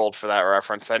 I'm too old for that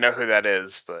reference. I know who that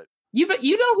is, but... You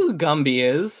know who Gumby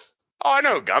is. Oh, I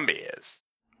know who Gumby is.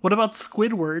 What about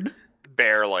Squidward?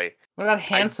 Barely. What about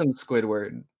handsome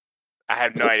Squidward? I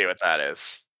have no idea what that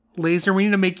is. Laser, we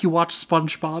need to make you watch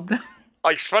SpongeBob now.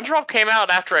 Like, SpongeBob came out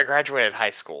after I graduated high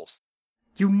school.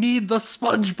 You need the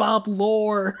SpongeBob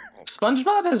lore.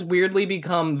 SpongeBob has weirdly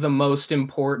become the most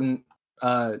important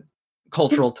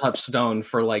cultural touchstone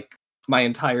for like my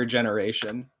entire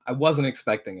generation. I wasn't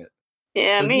expecting it.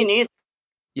 Yeah, So me you- neither.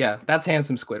 Yeah, that's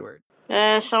handsome Squidward.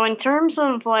 So in terms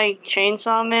of like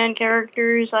Chainsaw Man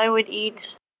characters, I would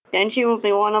eat. Denji would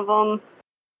be one of them.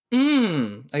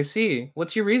 I see.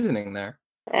 What's your reasoning there?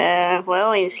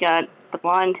 Well, he's got the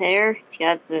blonde hair. He's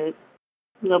got the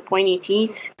pointy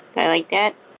teeth. I like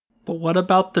that. But what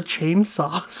about the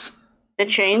chainsaws? The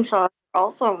chainsaw are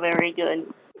also very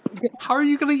good. How are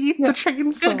you gonna eat the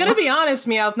chainsaw? I'm gonna be honest,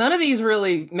 Meowth, none of these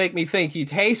really make me think he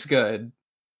tastes good.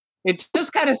 It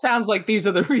just kind of sounds like these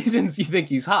are the reasons you think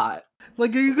he's hot.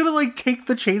 Like, are you gonna like take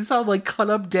the chainsaw and like cut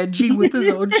up Denji with his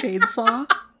own chainsaw?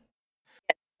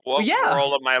 What Yeah.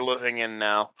 world am I living in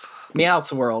now?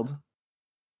 Meowth's world.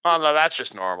 Oh, no, that's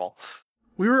just normal.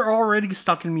 We were already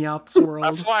stuck in Meowth's world.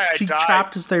 That's why I she died.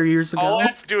 trapped us there years ago. All I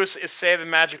have to do is say the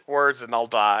magic words and I'll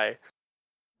die.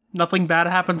 Nothing bad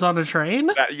happens on a train?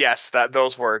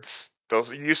 Those words.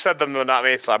 You said them, though, not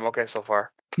me, so I'm okay so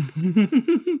far.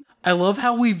 I love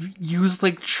how we've used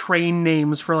like train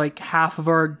names for like half of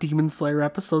our Demon Slayer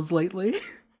episodes lately.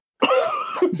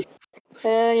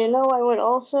 I would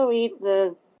also eat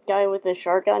the guy with the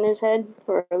shark on his head,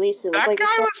 or at least it looked That like a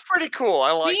guy shark. was pretty cool.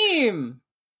 I like. Beam!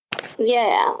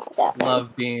 Yeah, that one.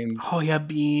 Love Beam. Oh yeah,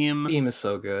 Beam. Beam is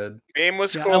so good. Beam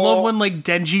was Yeah, cool. I love when like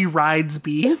Denji rides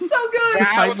Beam. It's so good! Yeah,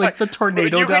 To I fight was like the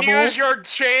tornado you devil. can use your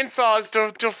chainsaws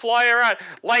to fly around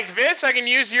like this. I can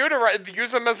use you to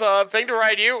use them as a thing to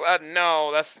ride you.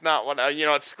 No, that's not what. You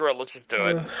know what? Screw it. Let's just do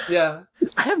it. Ugh. Yeah.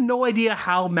 I have no idea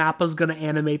how Mappa's gonna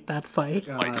animate that fight.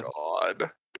 Oh my god.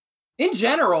 In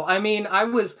general, I mean,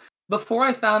 before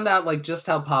I found out like just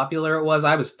how popular it was,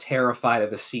 I was terrified of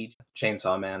the CG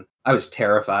Chainsaw Man. I was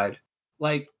terrified.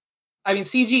 Like, I mean,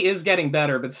 CG is getting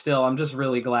better, but still, I'm just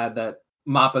really glad that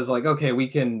Mappa's like, okay,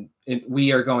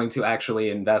 we are going to actually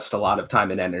invest a lot of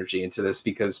time and energy into this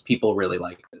because people really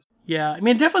like this. Yeah, I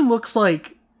mean, it definitely looks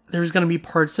like there's going to be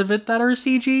parts of it that are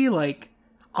CG. Like,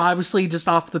 obviously, just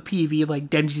off the PV, like,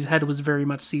 Denji's head was very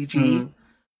much CG.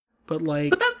 But,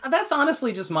 like... But that's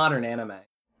honestly just modern anime.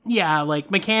 Yeah,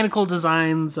 like, mechanical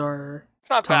designs are It's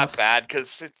not tough. that bad,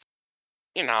 because it's,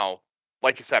 you know,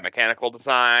 like you said, mechanical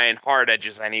design, hard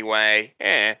edges anyway.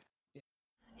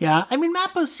 Yeah, I mean,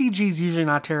 Mappa's CG is usually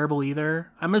not terrible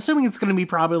either. I'm assuming it's going to be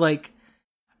probably, like,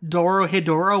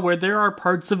 Dorohedoro, where there are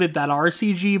parts of it that are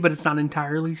CG, but it's not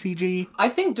entirely CG. I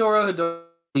think Dorohedoro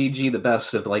is CG the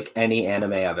best of, like, any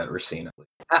anime I've ever seen.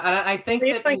 I think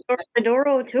They like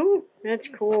Dorohedoro too? That's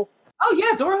cool. Oh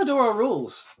yeah, Dorohedoro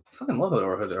rules. I fucking love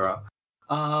Dorohedoro.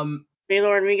 Hey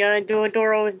Lord, we gotta do a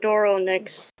Dorohedoro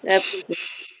next episode.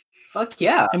 Fuck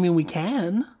yeah. I mean, we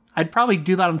can. I'd probably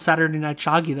do that on Saturday Night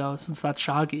Shaggy, though, since that's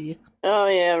Shaggy. Oh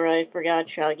yeah, right. Forgot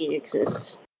Shaggy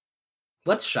exists.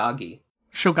 What's Shaggy?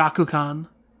 Shogakukan,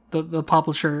 the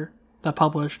publisher that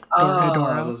published Dorohedoro.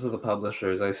 Dorohedoro. Those are the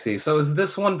publishers, I see. So is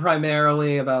this one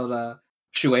primarily about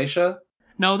Shueisha?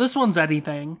 No, this one's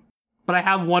anything. But I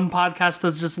have one podcast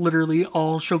that's just literally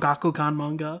all Shogakukan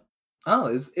manga. Oh,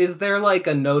 is there like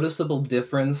a noticeable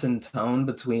difference in tone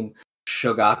between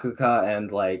Shogakuka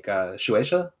and like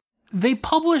Shueisha? They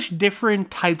publish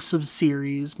different types of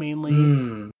series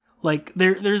mainly. Like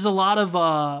there's a lot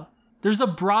of there's a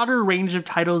broader range of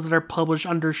titles that are published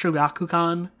under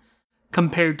Shogakukan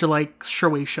compared to like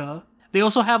Shueisha. They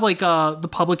also have like the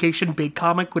publication Big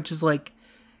Comic, which is like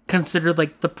considered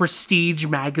like the prestige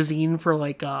magazine for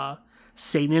like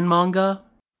seinen manga.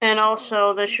 And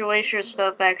also, the Shueisha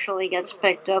stuff actually gets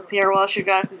picked up here, while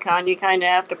Shogakukan, you kind of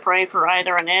have to pray for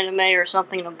either an anime or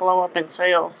something to blow up in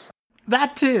sales.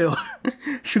 That too.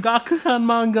 Shogakukan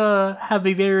manga have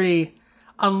a very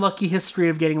unlucky history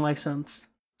of getting licensed.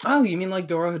 Oh, you mean like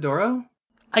Dorohedoro?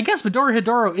 I guess, but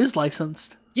Dorohedoro is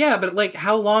licensed. Yeah, but like,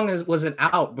 how long was it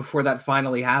out before that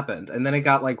finally happened? And then it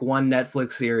got like one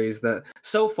Netflix series that,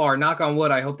 so far, knock on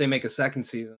wood, I hope they make a second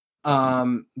season.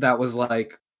 That was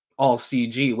like all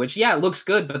CG, which yeah, it looks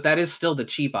good, but that is still the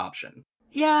cheap option.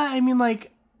 Yeah, I mean,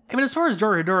 as far as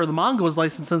Dorohedoro, the manga was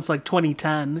licensed since like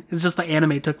 2010. It's just the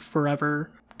anime took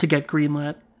forever to get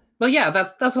greenlit. Well, yeah,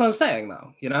 that's what I'm saying,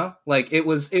 though. You know, like it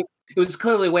was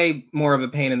clearly way more of a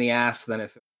pain in the ass than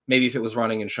if it was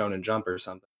running in Shonen Jump or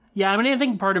something. Yeah, I mean, I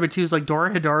think part of it too is like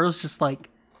Dorohedoro is just like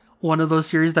one of those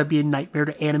series that'd be a nightmare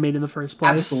to animate in the first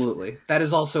place. Absolutely, that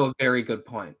is also a very good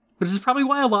point. Which is probably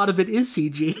why a lot of it is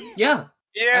CG. Yeah.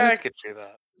 Yeah, I could see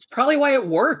that. It's probably why it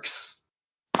works.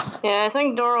 Yeah, I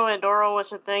think Dorohedoro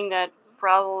was a thing that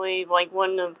probably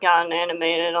wouldn't have gotten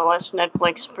animated unless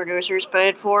Netflix producers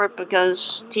paid for it,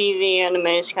 because TV anime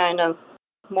is kind of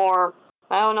more,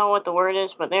 I don't know what the word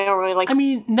is, but they don't really like... I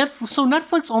mean, so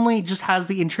Netflix only just has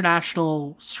the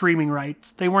international streaming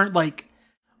rights. They weren't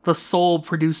the sole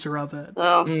producer of it.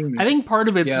 Oh. I think part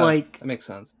of it's that makes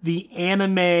sense. The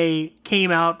anime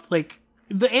came out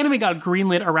the anime got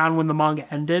greenlit around when the manga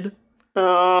ended.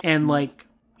 And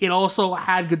it also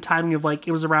had good timing of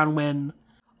it was around when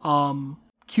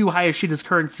Q Hayashida's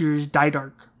current series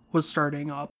Daidark was starting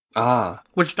up.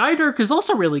 Which Daidark is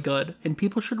also really good and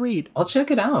people should read. I'll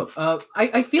check it out.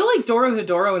 I feel like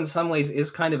Dorohedoro in some ways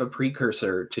is kind of a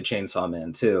precursor to Chainsaw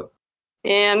Man too.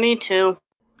 Yeah, me too.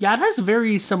 Yeah, it has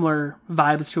very similar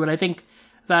vibes to it. I think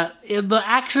that the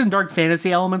action and dark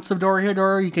fantasy elements of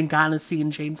Dorohedoro you can kind of see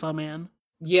in Chainsaw Man.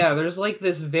 Yeah, there's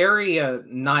this very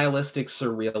nihilistic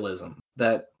surrealism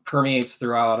that permeates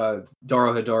throughout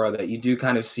Dorohedoro that you do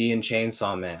kind of see in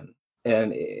Chainsaw Man.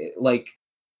 And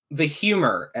the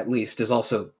humor, at least, is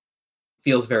also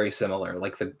feels very similar,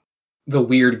 the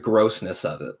weird grossness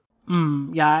of it.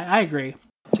 Yeah, I agree.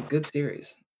 It's a good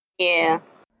series. Yeah.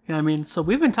 Yeah, I mean, so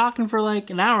we've been talking for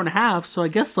an hour and a half, so I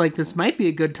guess this might be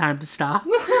a good time to stop.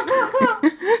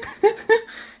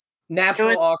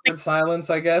 Natural awkward silence,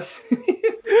 I guess.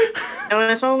 It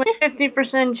was only 50%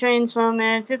 Chainsaw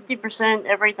Man, 50%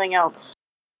 everything else.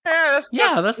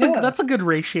 Yeah, that's a good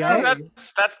ratio.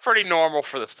 That's pretty normal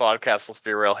for this podcast. Let's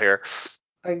be real here.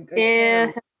 I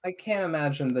can't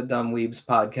imagine the Dumb Weebs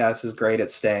podcast is great at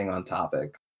staying on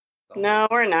topic. No,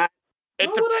 we're not. It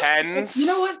depends. You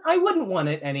know what? I wouldn't want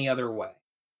it any other way.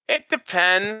 It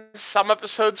depends. Some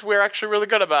episodes we're actually really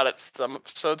good about it. Some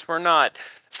episodes we're not.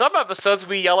 Some episodes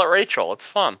we yell at Rachel. It's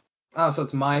fun. Oh, so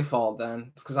it's my fault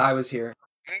then. It's because I was here.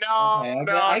 No,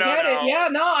 okay, I get it. Yeah,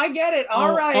 no, I get it.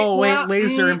 All right. Oh, wait,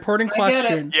 Laser, important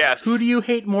question. Yes. Who do you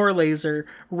hate more, Laser?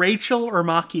 Rachel or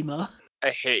Makima? I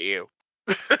hate you.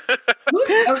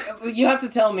 You have to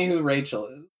tell me who Rachel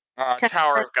is.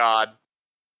 Tower of God.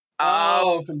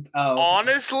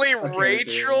 Honestly, Okay,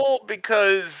 Rachel,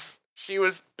 because she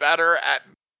was better at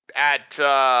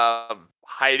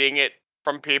hiding it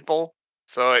from people,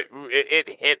 so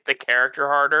it hit the character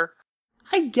harder.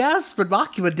 I guess, but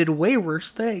Makima did way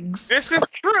worse things. This is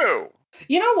true.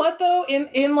 You know what though?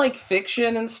 In like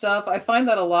fiction and stuff, I find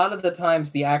that a lot of the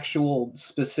times the actual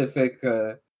specific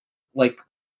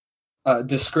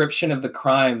description of the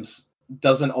crimes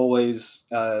doesn't always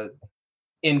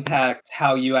impact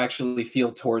how you actually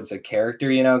feel towards a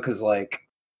character, you know, because like,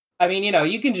 I mean, you know,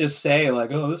 you can just say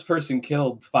like, oh, this person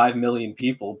killed 5 million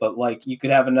people, but like you could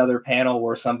have another panel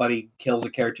where somebody kills a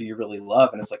character you really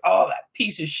love and it's like, oh, that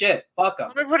piece of shit, fuck him.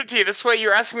 Let me put it to you this way: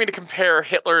 you're asking me to compare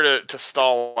Hitler to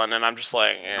Stalin, and I'm just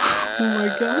like, Oh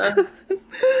my god.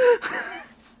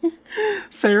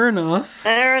 Fair enough.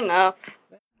 Fair enough.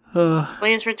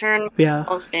 Please return Yeah.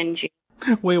 calls, Stingy.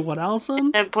 Wait, what,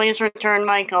 Allison? And please return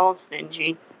my calls,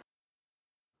 Stingy.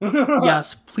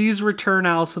 Yes, please return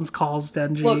Allison's calls,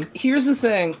 Denji. Look, here's the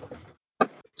thing.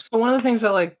 So one of the things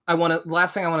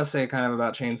last thing I want to say kind of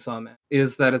about Chainsaw Man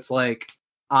is that it's like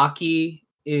Aki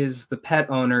is the pet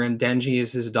owner and Denji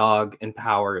is his dog and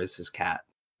Power is his cat.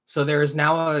 So there is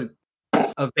now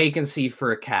a vacancy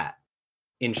for a cat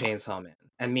in Chainsaw Man.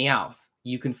 And Meowth,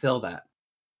 you can fill that.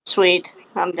 Sweet,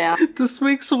 I'm down. This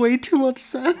makes way too much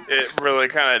sense. it really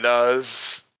kind of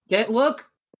does. Look,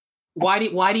 why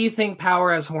do you think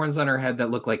Power has horns on her head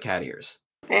that look like cat ears?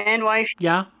 And why?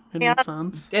 Yeah, it makes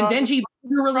sense. And Denji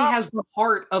literally has the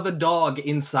heart of a dog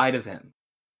inside of him.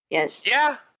 Yes.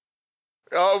 Yeah.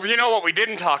 Oh, you know what we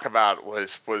didn't talk about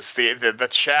was the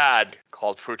Chad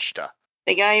called Fuchita.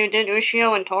 The guy who did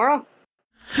Ushio and Tora?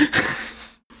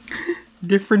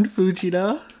 Different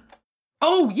Fujita.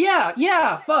 Oh,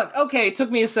 yeah, fuck. Okay, it took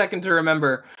me a second to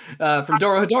remember. From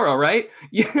Dorohedoro, right?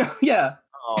 Yeah.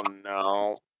 Oh,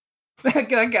 no. That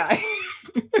guy.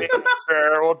 It's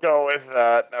fair, we'll go with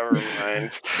that. Never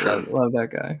mind. Love that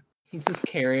guy. He's just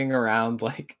carrying around,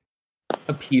 like,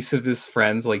 a piece of his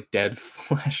friend's, like, dead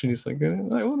flesh, and he's like,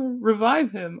 I want to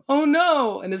revive him. Oh,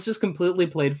 no! And it's just completely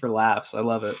played for laughs. I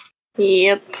love it.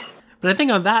 Yep. But I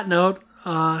think on that note,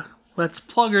 let's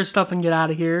plug our stuff and get out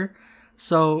of here.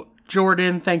 So,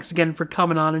 Jordan, thanks again for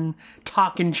coming on and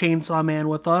talking Chainsaw Man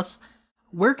with us.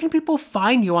 Where can people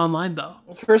find you online, though?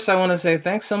 Well, first, I want to say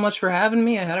thanks so much for having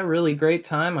me. I had a really great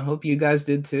time. I hope you guys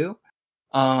did too.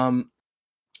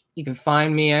 You can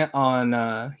find me on,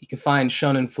 you can find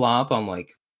Shonen Flop on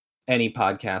like any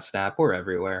podcast app. We're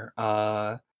everywhere.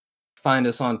 Find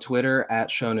us on Twitter at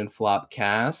Shonen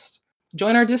Flopcast.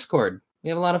 Join our Discord. We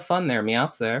have a lot of fun there.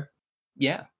 Meowth's there.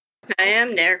 Yeah. I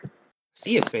am there.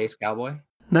 See you, Space Cowboy.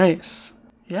 Nice.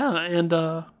 Yeah,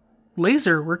 and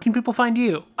Laser, where can people find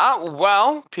you?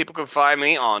 Well, people can find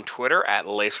me on Twitter at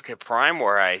LaserKidPrime,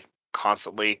 where I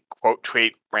constantly quote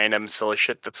tweet random silly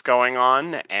shit that's going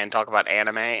on and talk about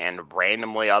anime and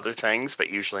randomly other things, but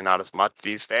usually not as much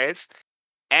these days.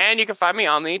 And you can find me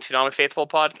on the Toonami Faithful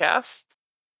podcast.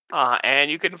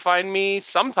 And you can find me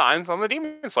sometimes on the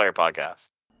Demon Slayer podcast.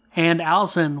 And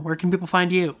Allison, where can people find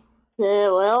you?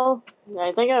 Well,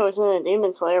 I think I was in a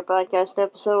Demon Slayer podcast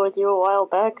episode with you a while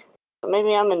back.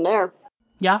 Maybe I'm in there.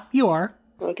 Yeah, you are.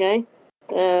 Okay.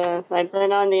 I've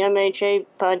been on the MHA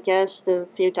podcast a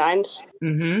few times.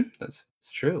 Mm-hmm. That's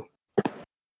true.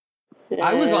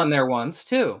 I was on there once,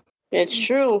 too. It's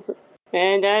true.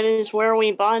 And that is where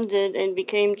we bonded and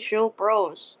became chill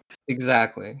bros.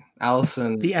 Exactly.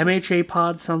 Allison. The MHA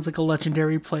pod sounds like a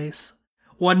legendary place.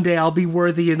 One day I'll be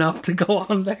worthy enough to go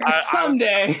on there.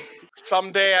 Someday.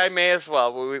 Someday I may as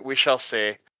well. We shall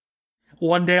see.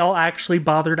 One day I'll actually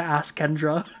bother to ask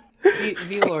Kendra.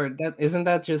 V-Lord,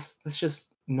 that's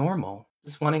just normal.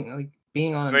 Just wanting, like,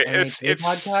 being on an MHA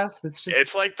podcast.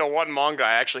 It's like the one manga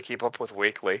I actually keep up with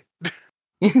weekly.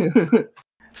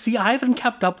 See, I haven't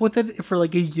kept up with it for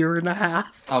like a year and a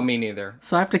half. Oh, me neither.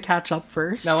 So I have to catch up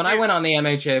first. No, when I went on the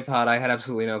MHA pod, I had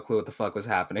absolutely no clue what the fuck was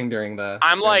happening during the.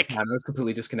 I'm like, I was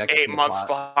completely disconnected. 8 months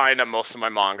behind on most of my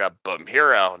manga, but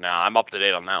Hero, now I'm up to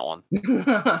date on that one.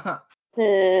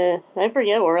 I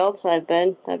forget where else I've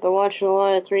been. I've been watching a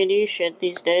lot of 3D shit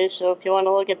these days, so if you want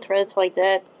to look at threads like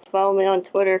that, follow me on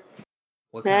Twitter.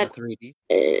 What kind of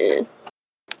 3D?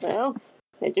 Well,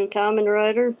 I do Kamen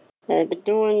Rider. I've been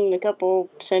doing a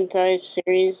couple Sentai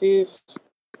series.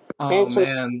 Oh,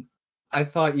 man. I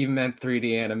thought you meant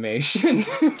 3D animation.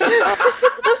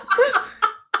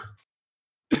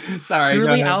 Sorry.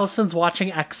 Truly, Allison's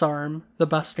watching X-Arm, the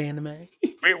best anime.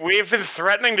 We've been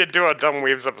threatening to do a Dumb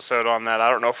Weaves episode on that. I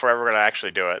don't know if we're ever going to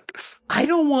actually do it. I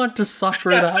don't want to suffer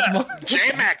that much.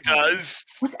 J-Mac does.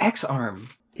 What's X-Arm?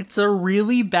 It's a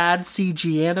really bad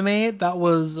CG anime that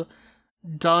was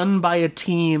done by a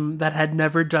team that had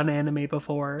never done anime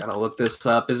before. Gotta look this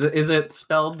up. Is it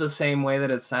spelled the same way that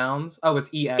it sounds? Oh, it's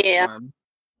EX Yeah. Arm.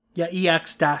 Yeah,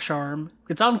 EX-Arm.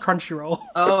 It's on Crunchyroll.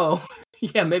 Oh,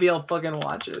 yeah, maybe I'll fucking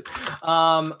watch it.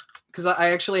 Because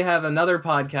I actually have another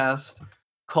podcast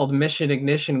called Mission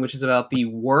Ignition, which is about the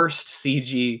worst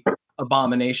CG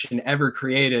abomination ever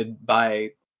created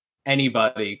by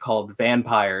anybody, called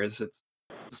Vampires.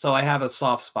 So I have a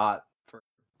soft spot for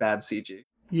bad CG.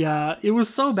 Yeah, it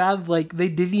was so bad, like, they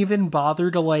didn't even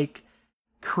bother to, like,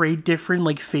 create different,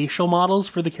 like, facial models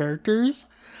for the characters.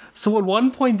 So at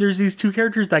one point, there's these two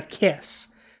characters that kiss.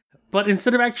 But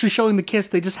instead of actually showing the kiss,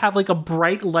 they just have, like, a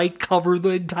bright light cover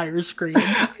the entire screen.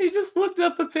 I just looked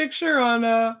up a picture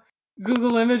on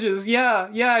Google Images. Yeah,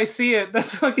 I see it.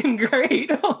 That's fucking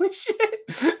great. Holy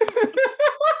shit.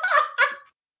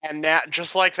 And that,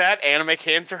 just like that, anime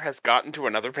cancer has gotten to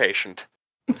another patient.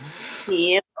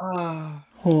 Yep.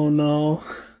 Oh no.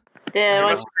 Yeah, We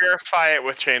like, must purify it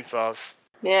with chainsaws.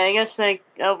 yeah, I guess they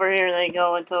over here they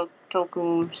go with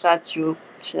tokusatsu.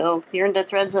 So if you're into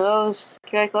threads of those,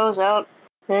 check those out.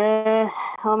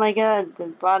 Oh my god,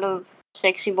 there's a lot of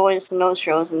sexy boys in those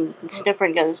shows, and it's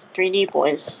different because 3D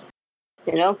boys,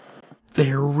 you know,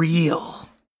 They're real.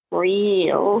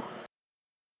 real.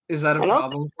 Is that a I don't-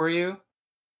 problem for you?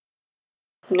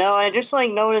 No, I just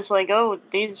like noticed like, oh,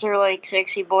 these are like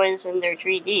sexy boys and they're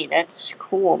 3D. That's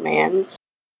cool, man.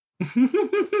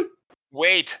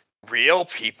 Wait, real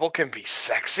people can be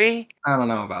sexy? I don't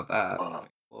know about that. A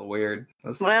little weird.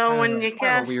 That's Well, kind when of, you kind of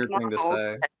cast a weird thing to models-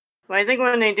 say. Well, I think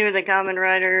when they do the Kamen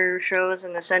Rider shows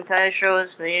and the Sentai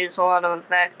shows, they use a lot of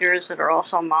actors that are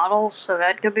also models, so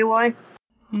that could be why.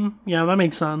 Yeah, that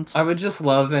makes sense. I would just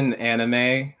love an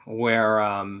anime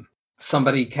where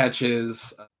somebody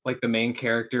catches like the main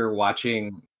character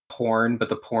watching porn, but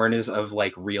the porn is of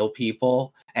like real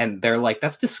people, and they're like,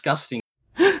 "That's disgusting."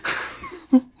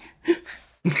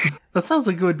 That sounds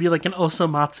like it would be like an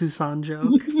Osamatsu-san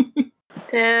joke.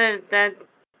 That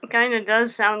kind of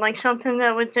does sound like something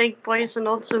that would take place in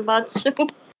Otsumatsu.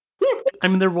 I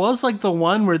mean, there was like the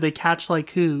one where they catch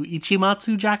like who?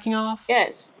 Ichimatsu jacking off?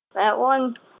 Yes, that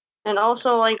one. And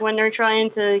also, like, when they're trying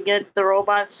to get the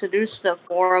robots to do stuff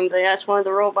for them, they ask one of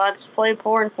the robots to play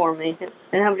porn for me.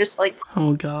 And I'm just like,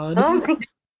 Oh god. oh.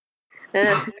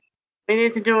 We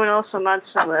need to do an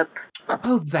Otsumatsu ep.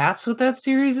 Oh, that's what that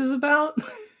series is about?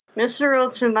 Mr.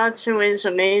 Otsumatsu is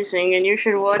amazing, and you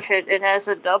should watch it. It has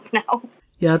a dub now.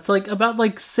 Yeah, it's like about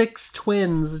like 6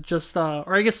 twins, just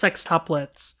or I guess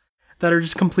sextuplets that are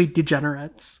just complete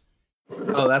degenerates.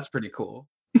 Oh, that's pretty cool.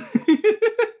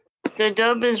 The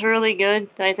dub is really good.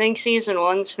 I think season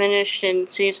 1's finished and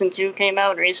season 2 came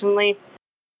out recently.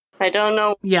 I don't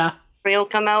know Yeah. when it'll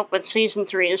come out, but season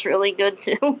 3 is really good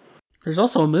too. There's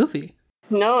also a movie.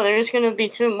 No, there's gonna be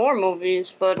 2 more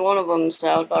movies, but one of them's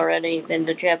out already in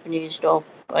the Japanese though.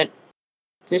 But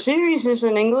the series is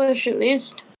in English at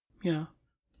least. Yeah.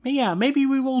 But yeah, maybe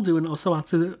we will do an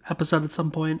Osamatsu episode at some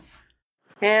point.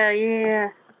 Yeah.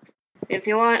 If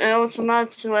you want an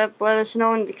Osamatsu ep, let us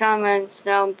know in the comments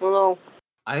down below.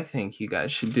 I think you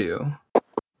guys should do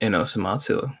an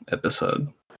Osamatsu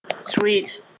episode.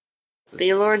 Sweet. This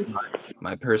V-Lord. is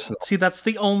my personal. See, that's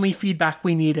the only feedback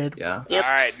we needed. Yeah. Yep.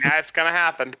 Alright, now it's gonna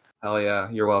happen. Hell yeah.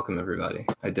 You're welcome, everybody.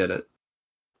 I did it.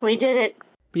 We did it.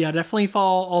 But yeah, definitely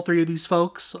follow all 3 of these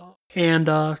folks and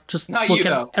just Not look you, at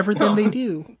though. everything they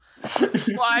do.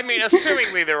 Well, I mean,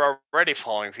 assumingly they're already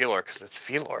following V-Lord, because it's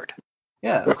V-Lord.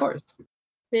 Yeah, of course.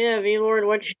 Yeah, V-Lord,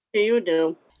 what do you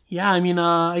do? Yeah, I mean,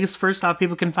 I guess first off,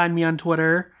 people can find me on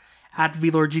Twitter at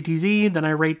VLordGTZ. Then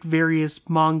I write various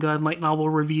manga and light novel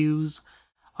reviews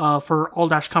for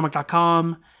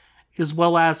all-comic.com, as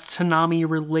well as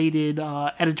Tanami-related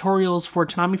editorials for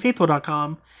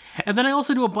TanamiFaithful.com. And then I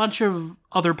also do a bunch of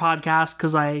other podcasts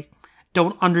because I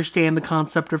don't understand the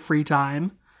concept of free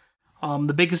time.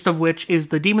 The biggest of which is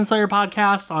the Demon Slayer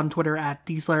podcast on Twitter at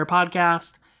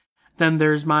DSlayerPodcast. Then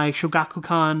there's my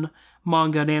Shogakukan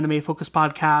manga and anime focused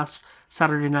podcast,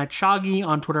 Saturday Night Shaggy,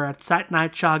 on Twitter at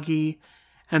SatNightShaggy.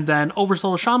 And then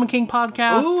Oversoul Shaman King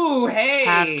podcast Ooh, at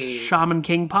hey! Shaman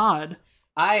King Pod.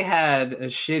 I had a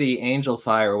shitty Angel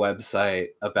Fire website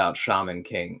about Shaman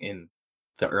King in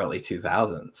the early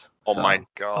 2000s. Oh so- my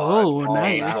god. Oh,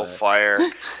 nice. Angel Fire.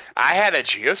 I had a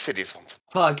GeoCities once.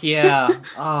 Fuck yeah.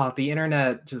 Oh, the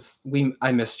internet just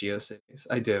I miss GeoCities.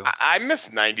 I do. I miss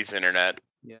 90s internet.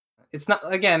 It's not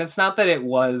that it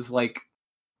was like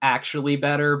actually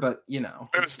better, but you know.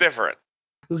 It was different.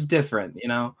 It was different, you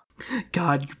know.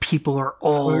 God, you people are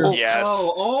We're old. Yes.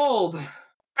 so old.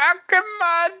 Back in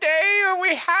my day,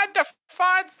 we had to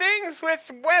find things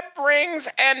with web rings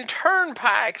and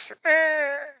turnpikes.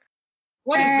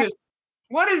 What is this?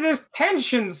 What is this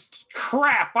pensions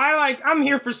crap? I'm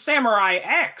here for Samurai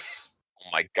X. Oh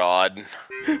my god.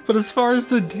 But as far as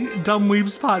the Dumb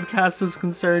Weebs podcast is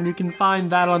concerned, you can find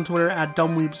that on Twitter at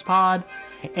dumbweebspod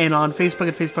and on Facebook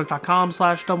at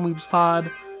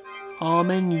facebook.com/dumbweebspod.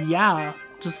 And yeah,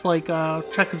 just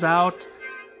check us out.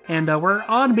 And we're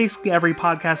on basically every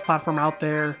podcast platform out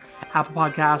there. Apple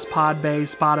Podcasts, Podbay,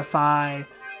 Spotify,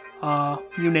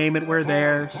 you name it, we're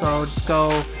there. So just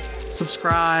go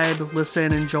subscribe,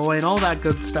 listen, enjoy, and all that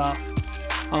good stuff.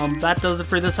 That does it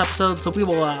for this episode, so we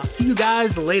will see you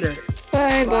guys later.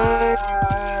 Bye.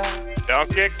 Don't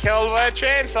get killed by a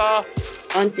chainsaw.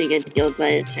 Once you get killed by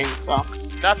a chainsaw.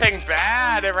 Nothing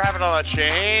bad ever happened on a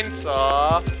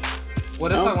chainsaw.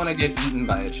 What if I want to get eaten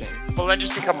by a chainsaw? Well, then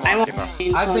just become I want Makima. a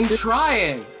chainsaw I've been too.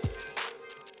 trying.